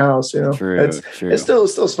from your house. You know, true. It's still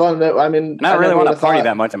fun. I mean, I don't really want to party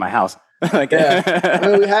that much in my house. Like, I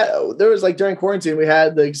mean, there was like during quarantine, we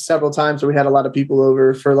had like several times where we had a lot of people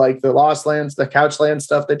over for like the Lost Lands, the Couchland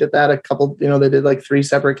stuff. They did that a couple, they did like 3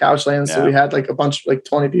 separate Couchlands. So we had like a bunch, like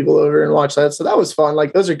 20 people over and watch that. So that was fun.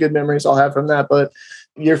 Like those are good memories I'll have from that. But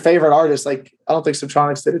your favorite artist, like, I don't think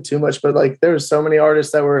Subtronics did it too much, but like there were so many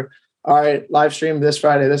artists that were, all right, live stream this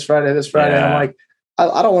Friday. Yeah. I'm like,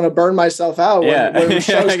 I don't want to burn myself out when the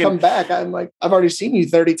shows come back. I'm like, I've already seen you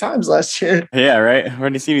 30 times last year. Yeah, right. I've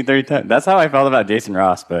already seen you 30 times. That's how I felt about Jason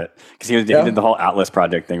Ross, but because he did the whole Atlas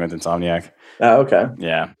project thing with Insomniac. Oh, okay.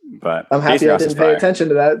 Yeah, but I'm happy I didn't pay attention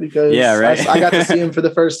to that because I got to see him for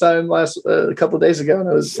the first time a couple of days ago, and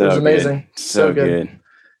it was amazing. So good.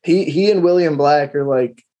 He and William Black are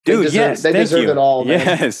like, dude, they deserve it all. Man.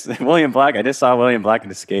 Yes, William Black. I just saw William Black in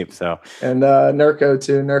Escape. So and Nurko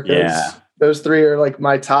too. Those 3 are like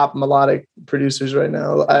my top melodic producers right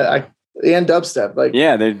now. And dubstep, like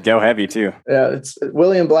they go heavy too. Yeah, it's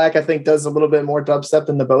William Black. I think does a little bit more dubstep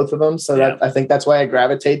than the both of them, so that I think that's why I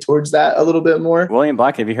gravitate towards that a little bit more. William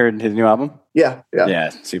Black, have you heard his new album? Yeah,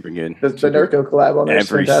 super good. The Nurko collab on there is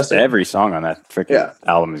fantastic. Every song on that freaking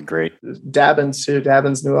album is great. Dabbins too.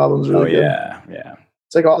 Dabbins' new album is really good. Yeah.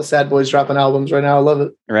 It's like all the sad boys dropping albums right now. I love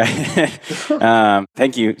it. Right.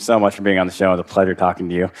 Thank you so much for being on the show. It was a pleasure talking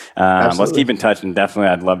to you. Let's keep in touch, and definitely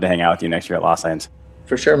I'd love to hang out with you next year at Lost Lands.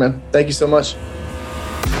 For sure, man. Thank you so much.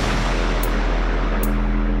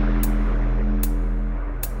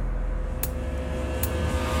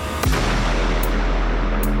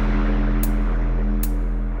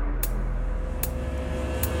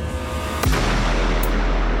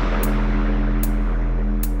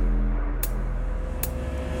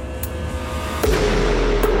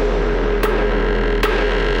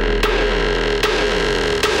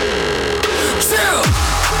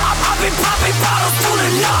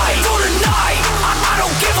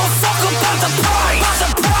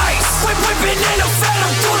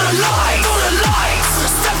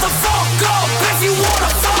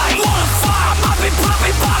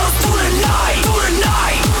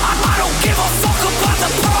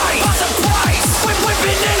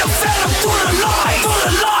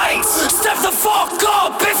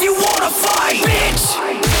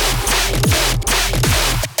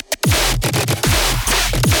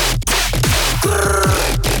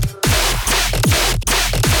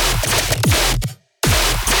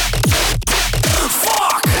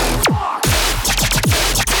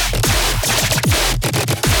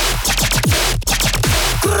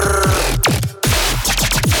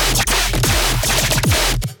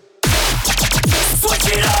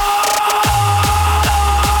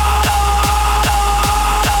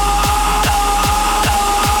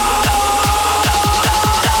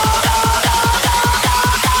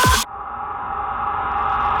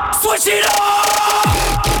 Switch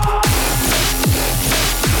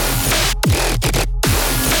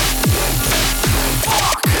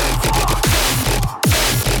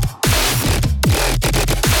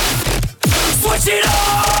it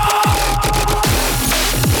up!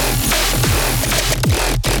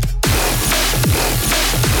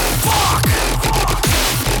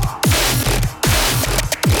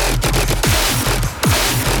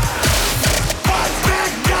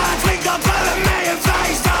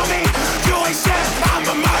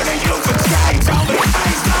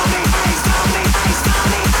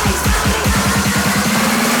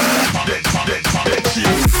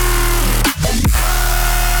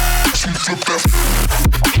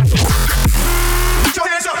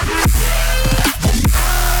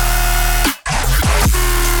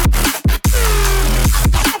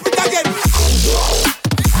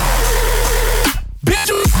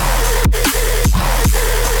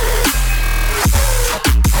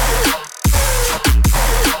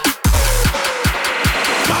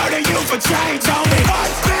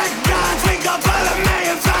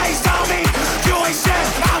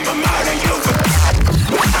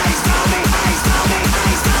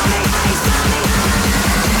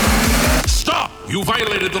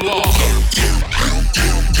 violated the law.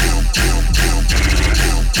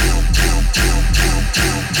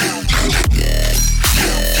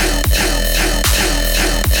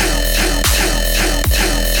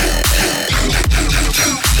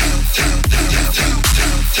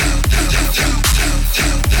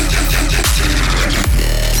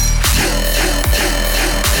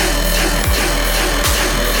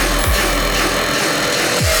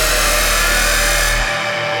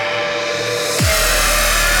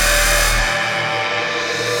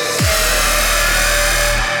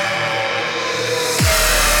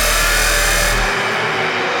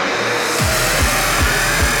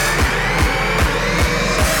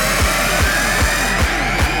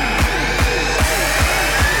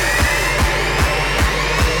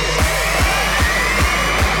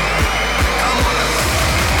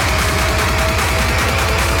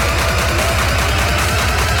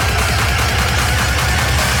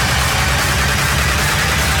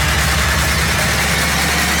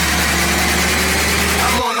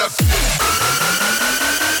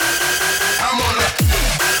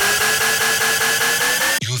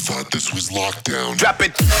 This was locked down. Drop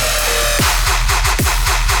it.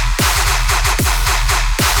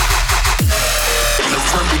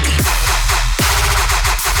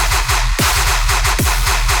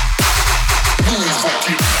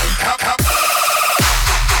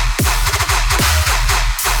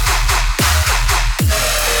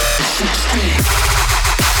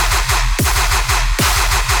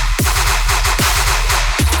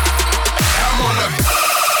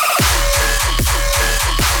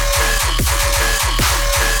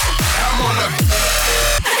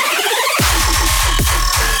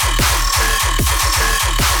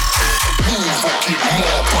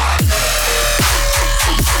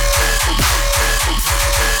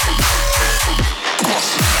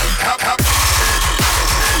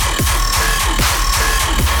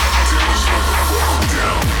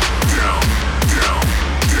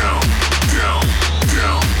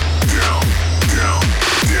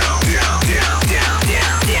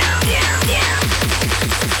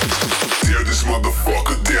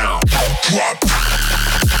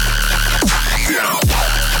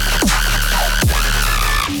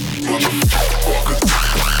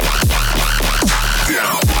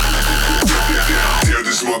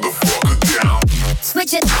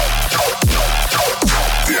 Switch it.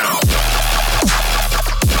 Down.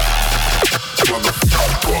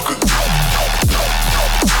 Motherfucker.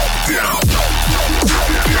 Down.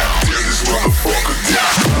 Tear this motherfucker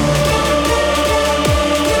down.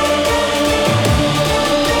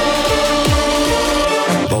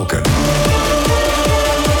 Vulcan.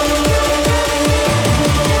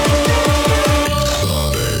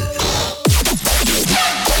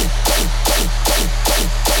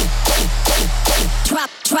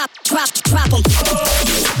 Drop 'em.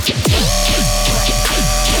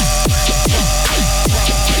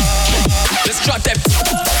 Let's drop that.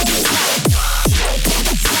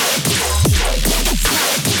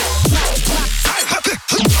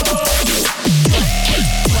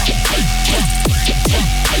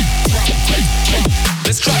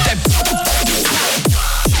 Let's drop that.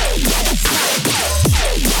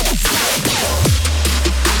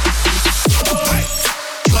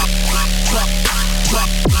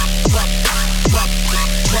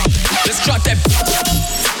 Let's drop that.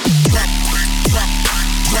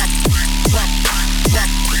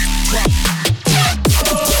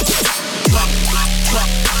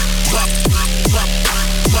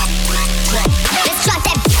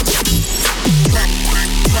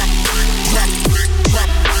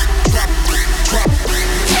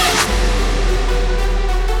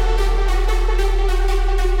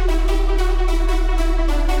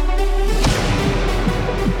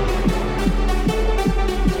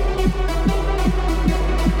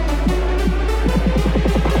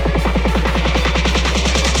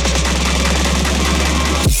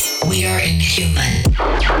 We are inhuman.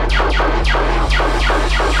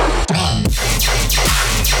 Run.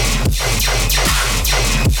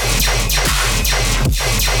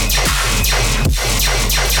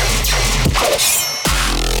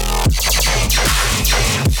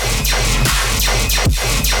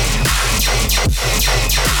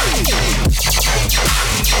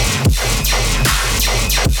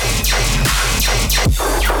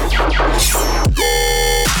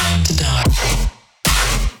 To die.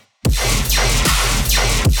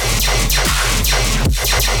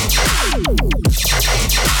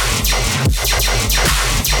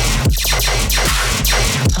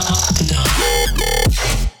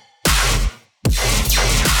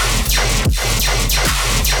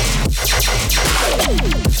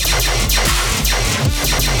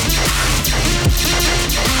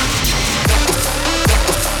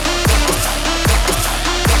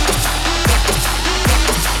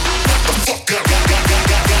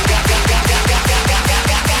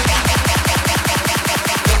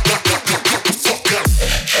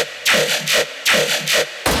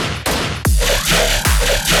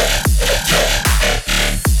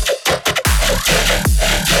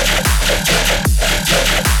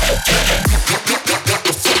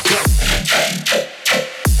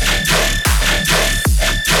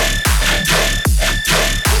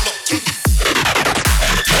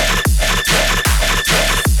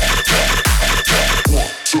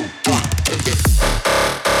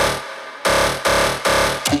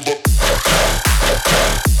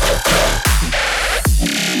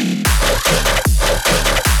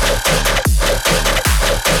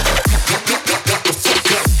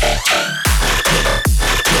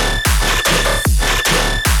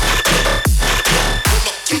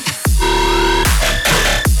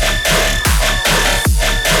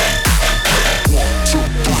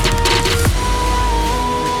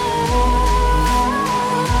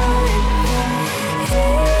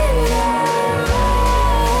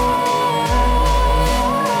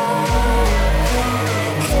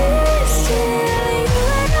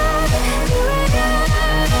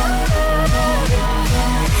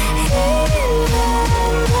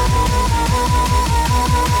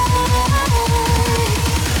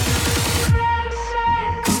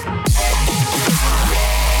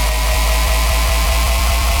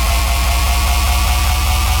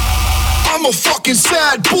 fucking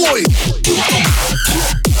sad boy.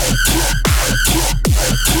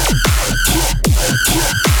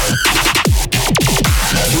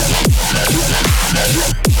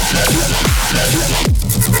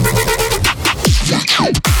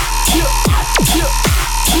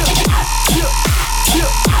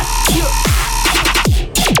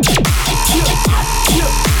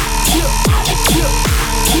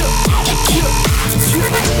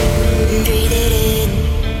 Breathe it in,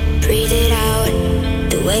 breathe it out.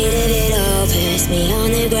 The weight of it all puts me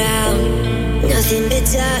on the ground. Nothing but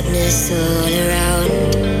darkness all around.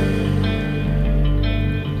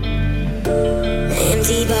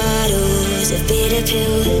 Empty bottles of bitter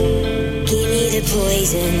pill. Give me the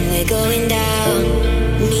poison, we're going down.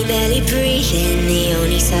 Me barely breathing, the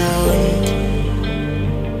only sound.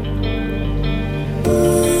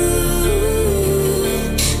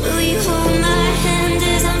 Will you hold my hand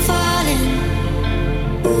as I'm falling?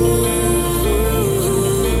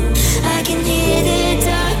 I can hear the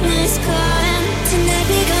darkness calling. Tonight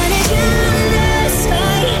we're gonna drown the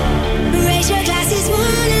sky. Raise your glasses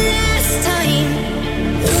one last time.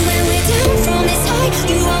 When we're down from this high,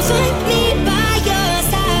 you won't find me by your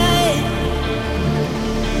side.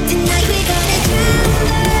 Tonight we're gonna drown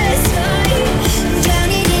the sky. Drown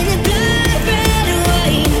it in the blood red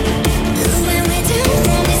wine. When we're down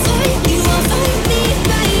from this high, you won't find me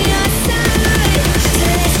by your side. So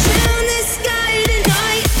let's drown the sky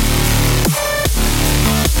tonight.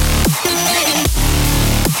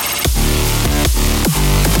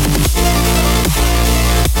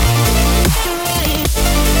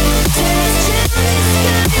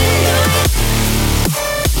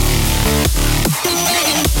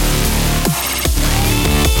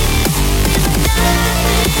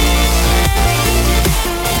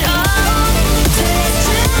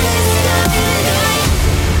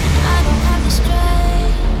 I don't have to stray,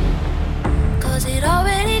 'cause it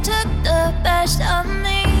already took the best of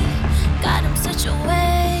me. Got him such a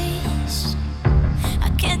waste. I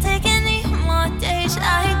can't take any more days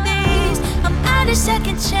like these. I'm out of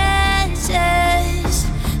second chances,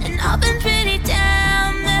 and I've been pretty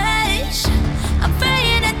damaged. I'm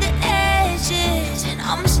fraying at the edges, and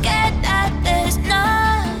I'm scared that there's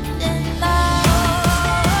nothing left.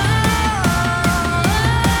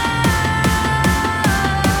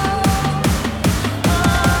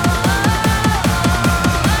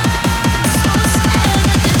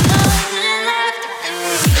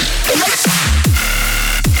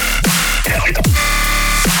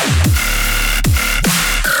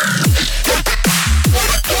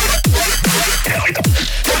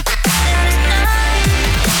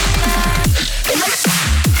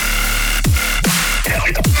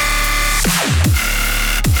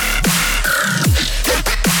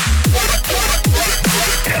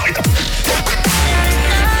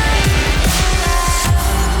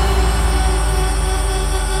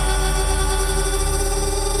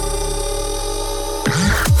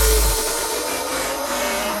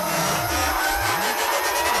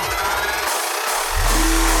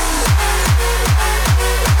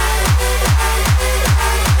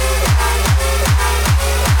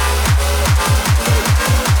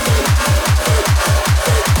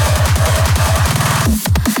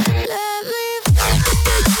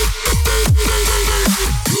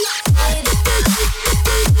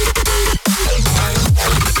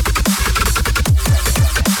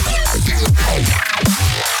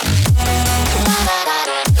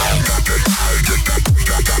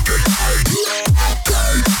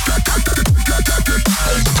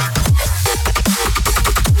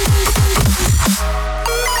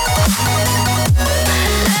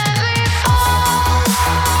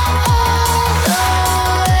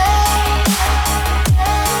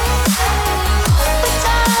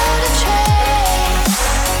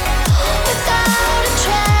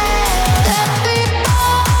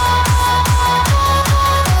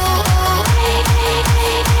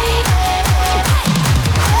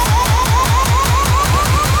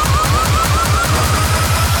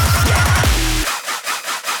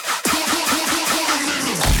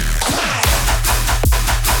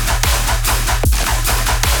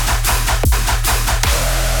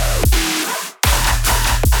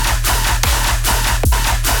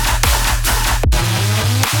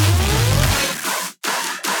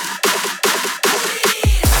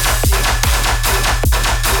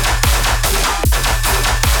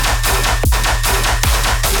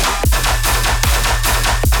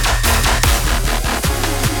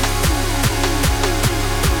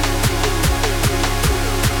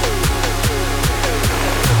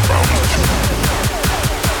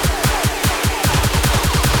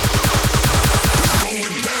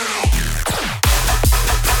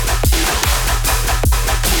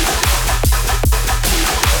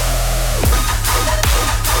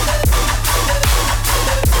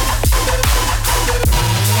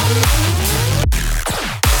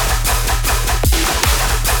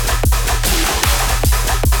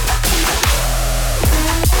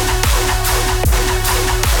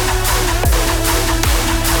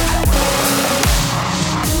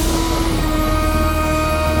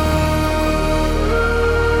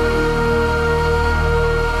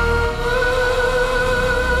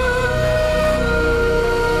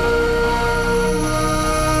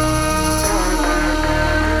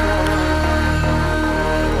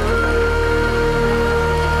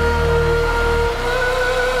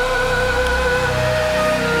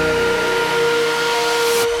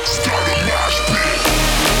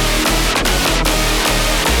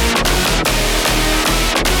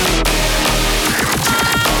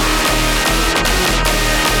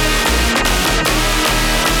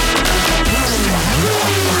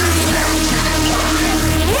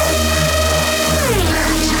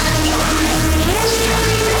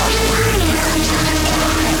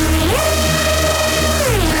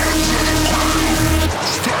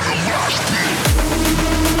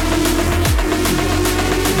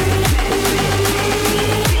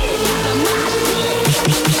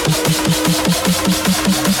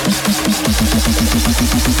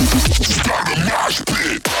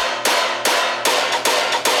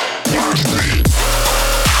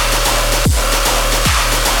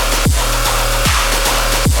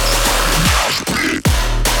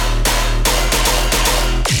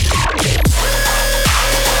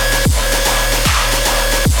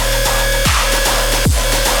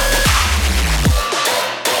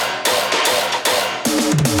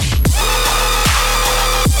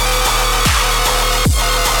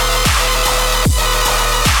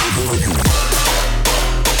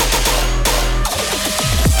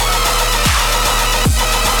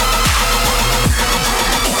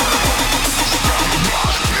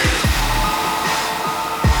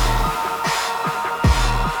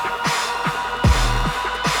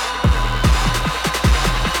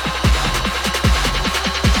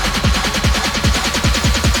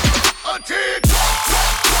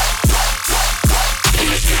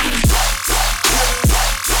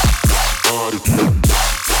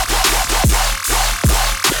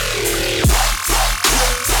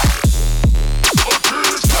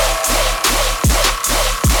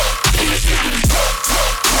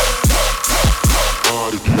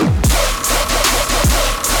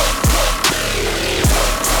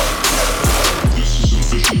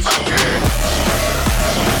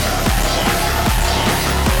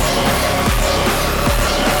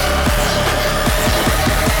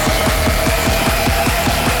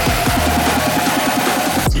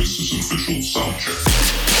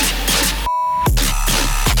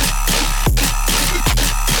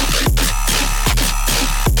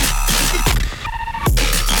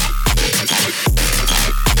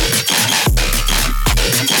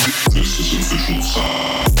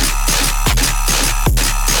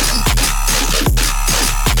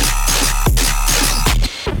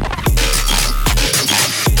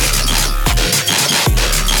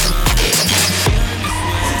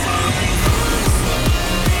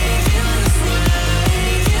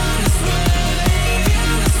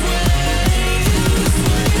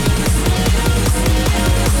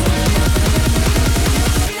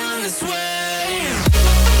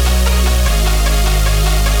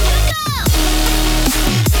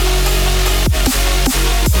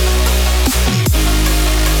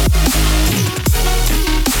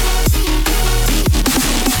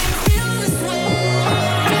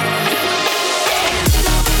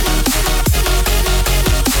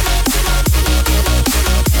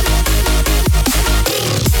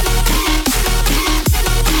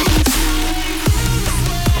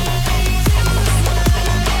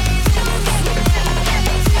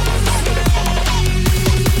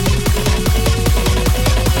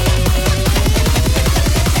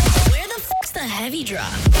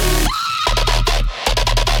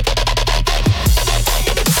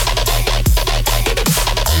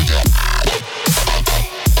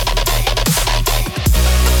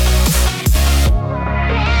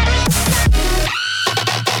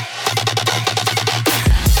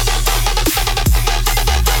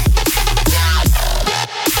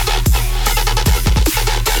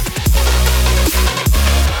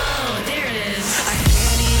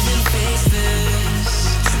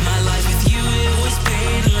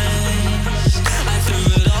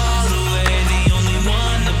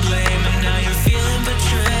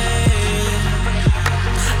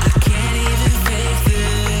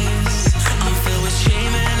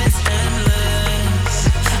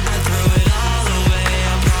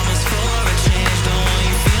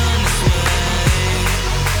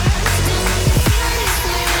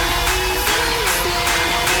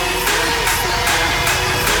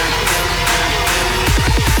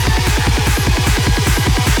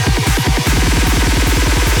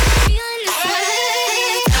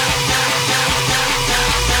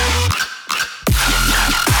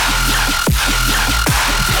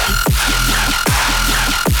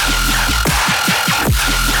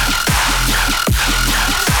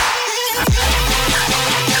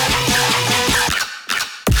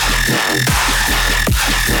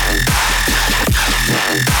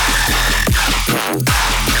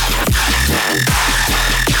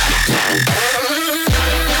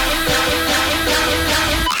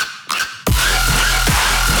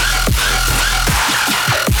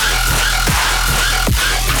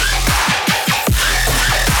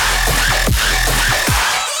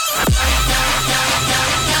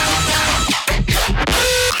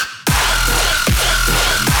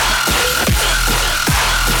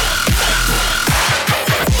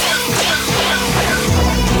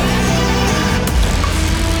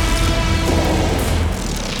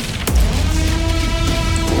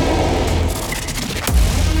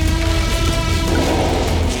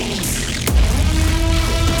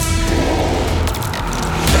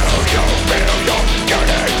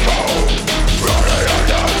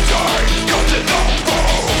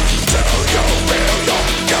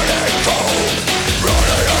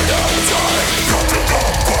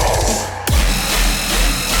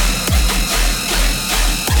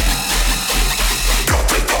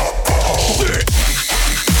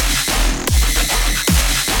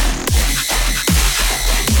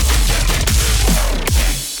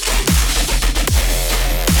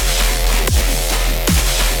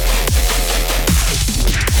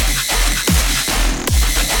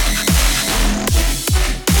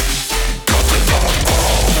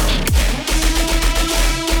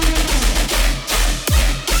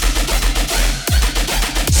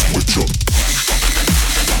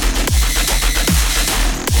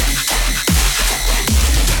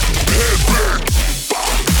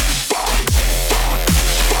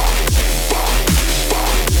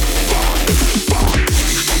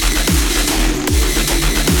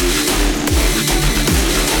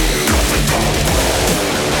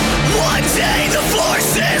 One day the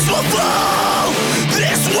forces will fall.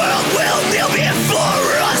 This world will kneel before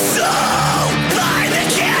us all. By the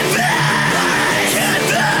canvas,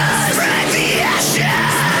 spread the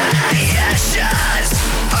ashes.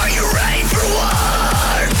 Are you ready for war?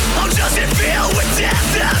 Oh, does it feel with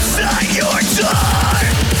death outside your door?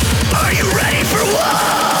 Are you ready for war?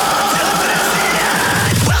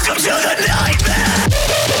 Welcome to the nightmare.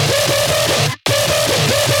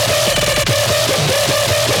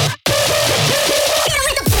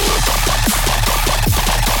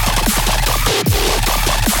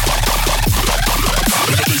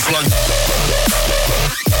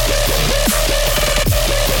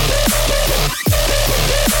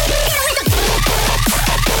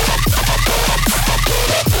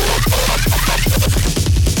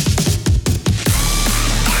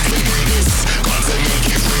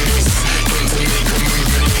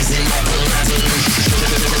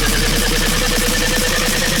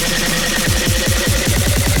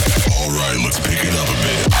 Alright, let's pick it up a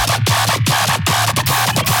bit.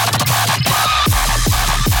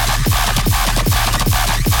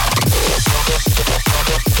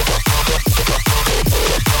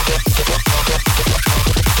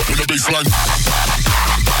 In the baseline.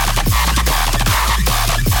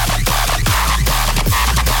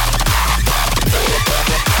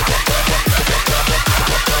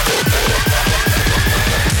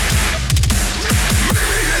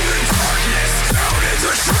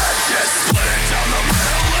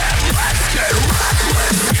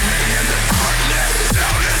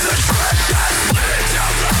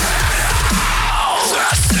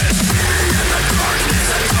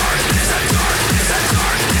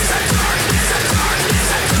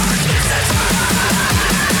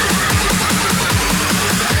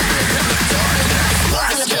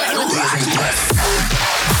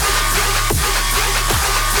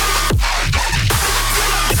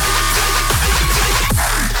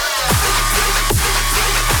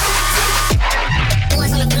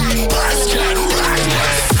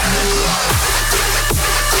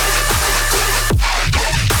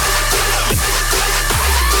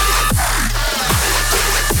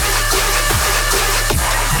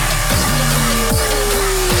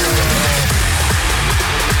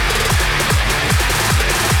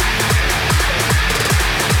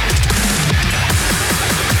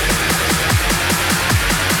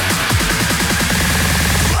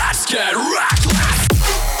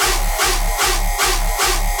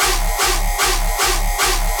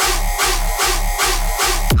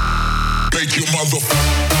 Make your mother.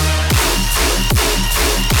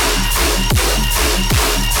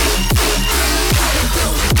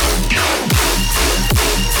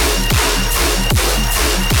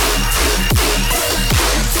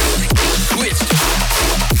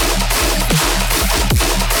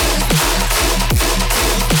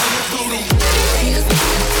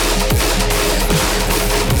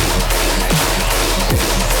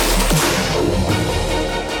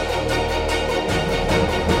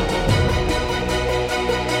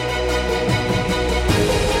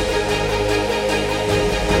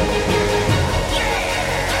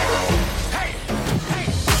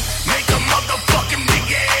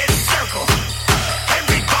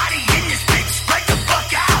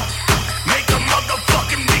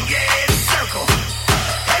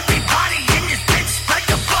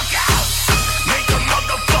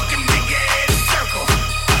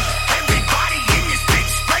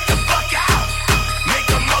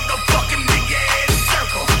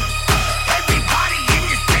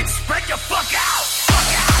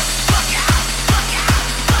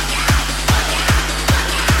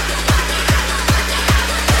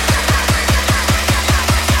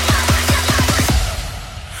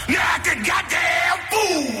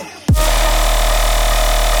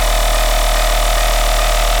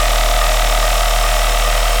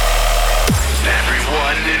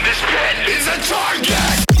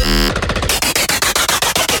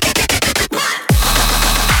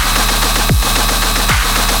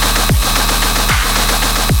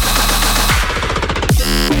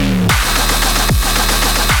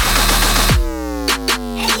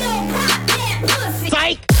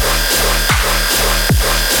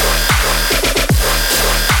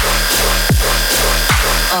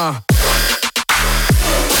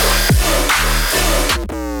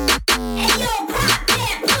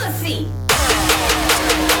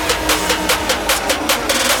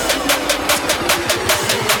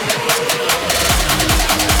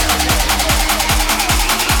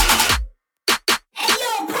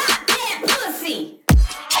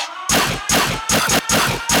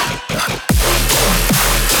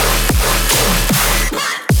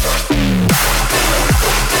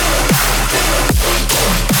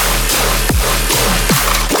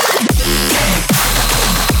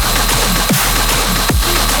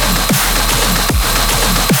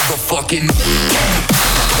 fucking.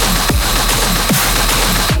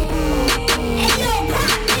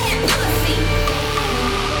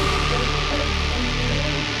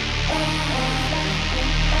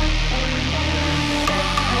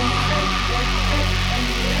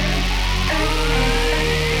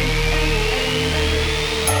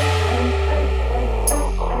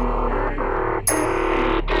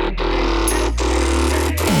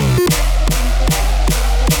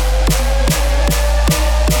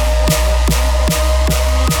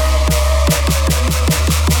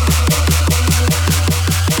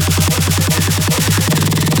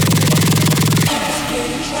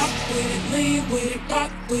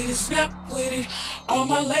 All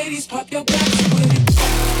my ladies, pop your backs with it.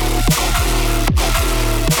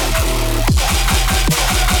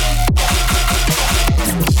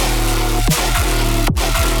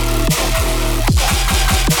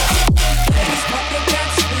 Ladies, pop your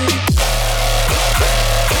backs with it.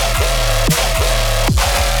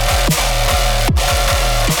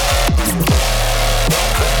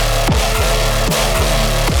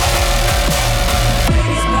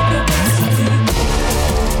 Ladies, pop your backs with it.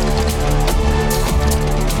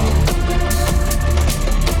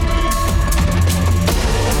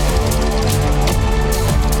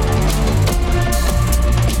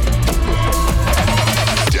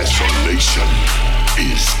 Desolation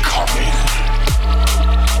is coming.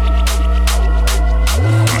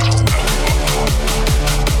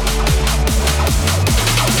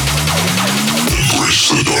 Embrace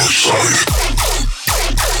the dark side.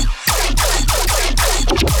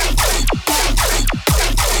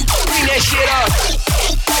 Bring that shit up.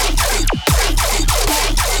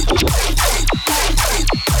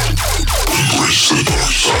 Embrace the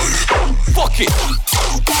dark side. Fuck it.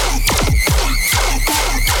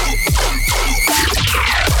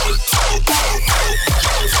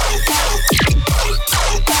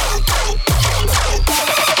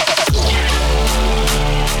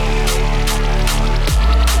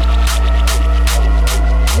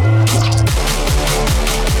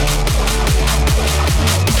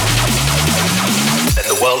 And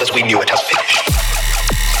the world as we knew it has finished.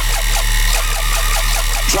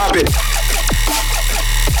 Drop it.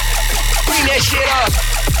 Bring that shit up.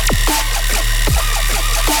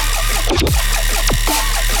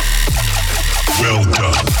 Well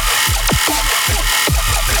done.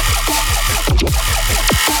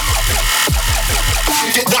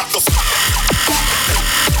 Get knocked the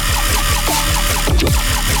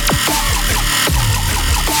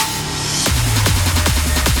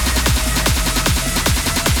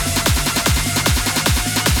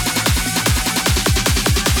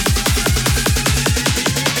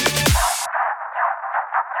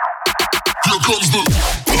Here comes the.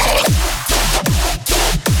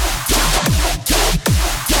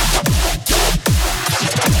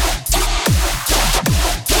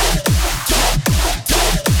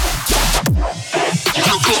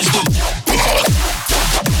 Here comes the.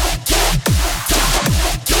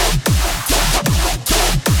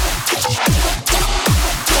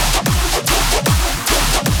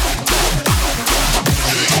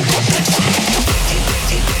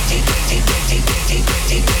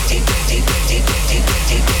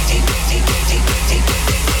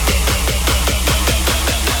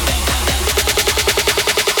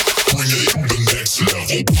 Bring it to the next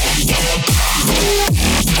level.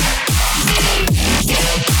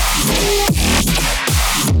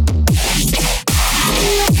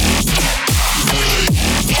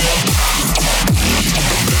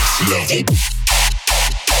 Level.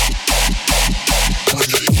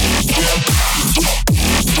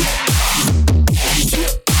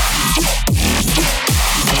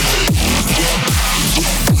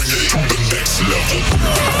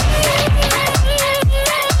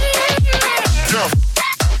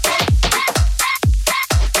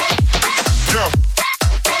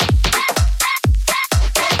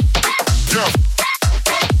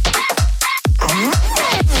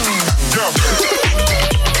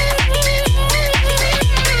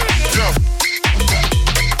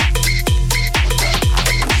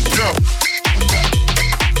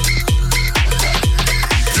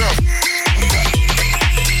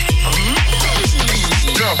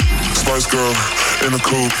 Spice girl in the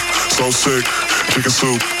coupe, so sick, chicken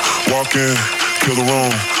soup. Walk in, kill the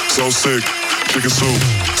room, so sick, chicken soup.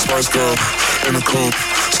 Spice girl in the coupe,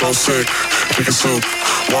 so sick, chicken soup.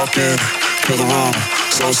 Walk in, kill the room,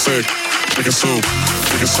 so sick, chicken soup,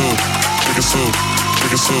 chicken soup, chicken soup,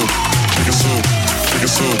 chicken soup, chicken soup, chicken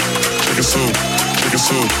soup, chicken soup, chicken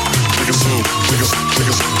soup, chicken soup, chicken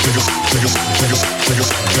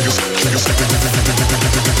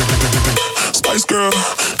Spice girl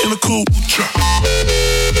in the coupe.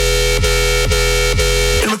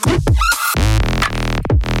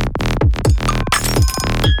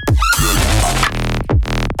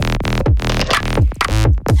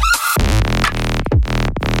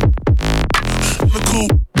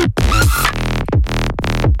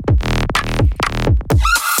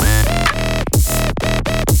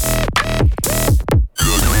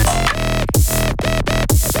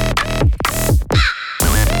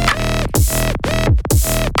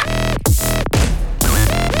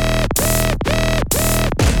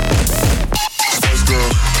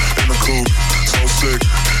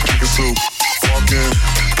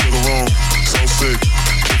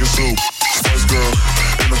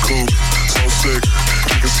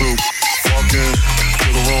 walk in,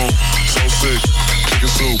 kill the room, so sick, chicken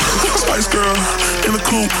soup. Spice Girl in the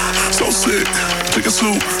coupe, so sick, chicken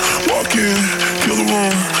soup. Walk in, kill the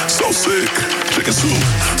room, so sick, chicken soup.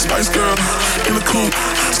 Spice Girl in the coupe,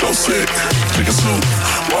 so sick, chicken soup.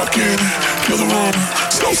 Walk in, kill the room,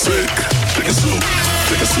 so sick, chicken soup,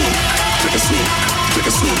 chicken soup, chicken soup,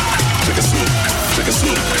 chicken soup, chicken soup, chicken soup, chicken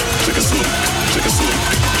soup, chicken soup, chicken soup, chicken soup,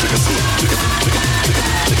 chicken soup, chicken soup,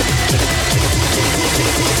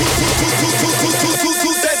 chicken soup.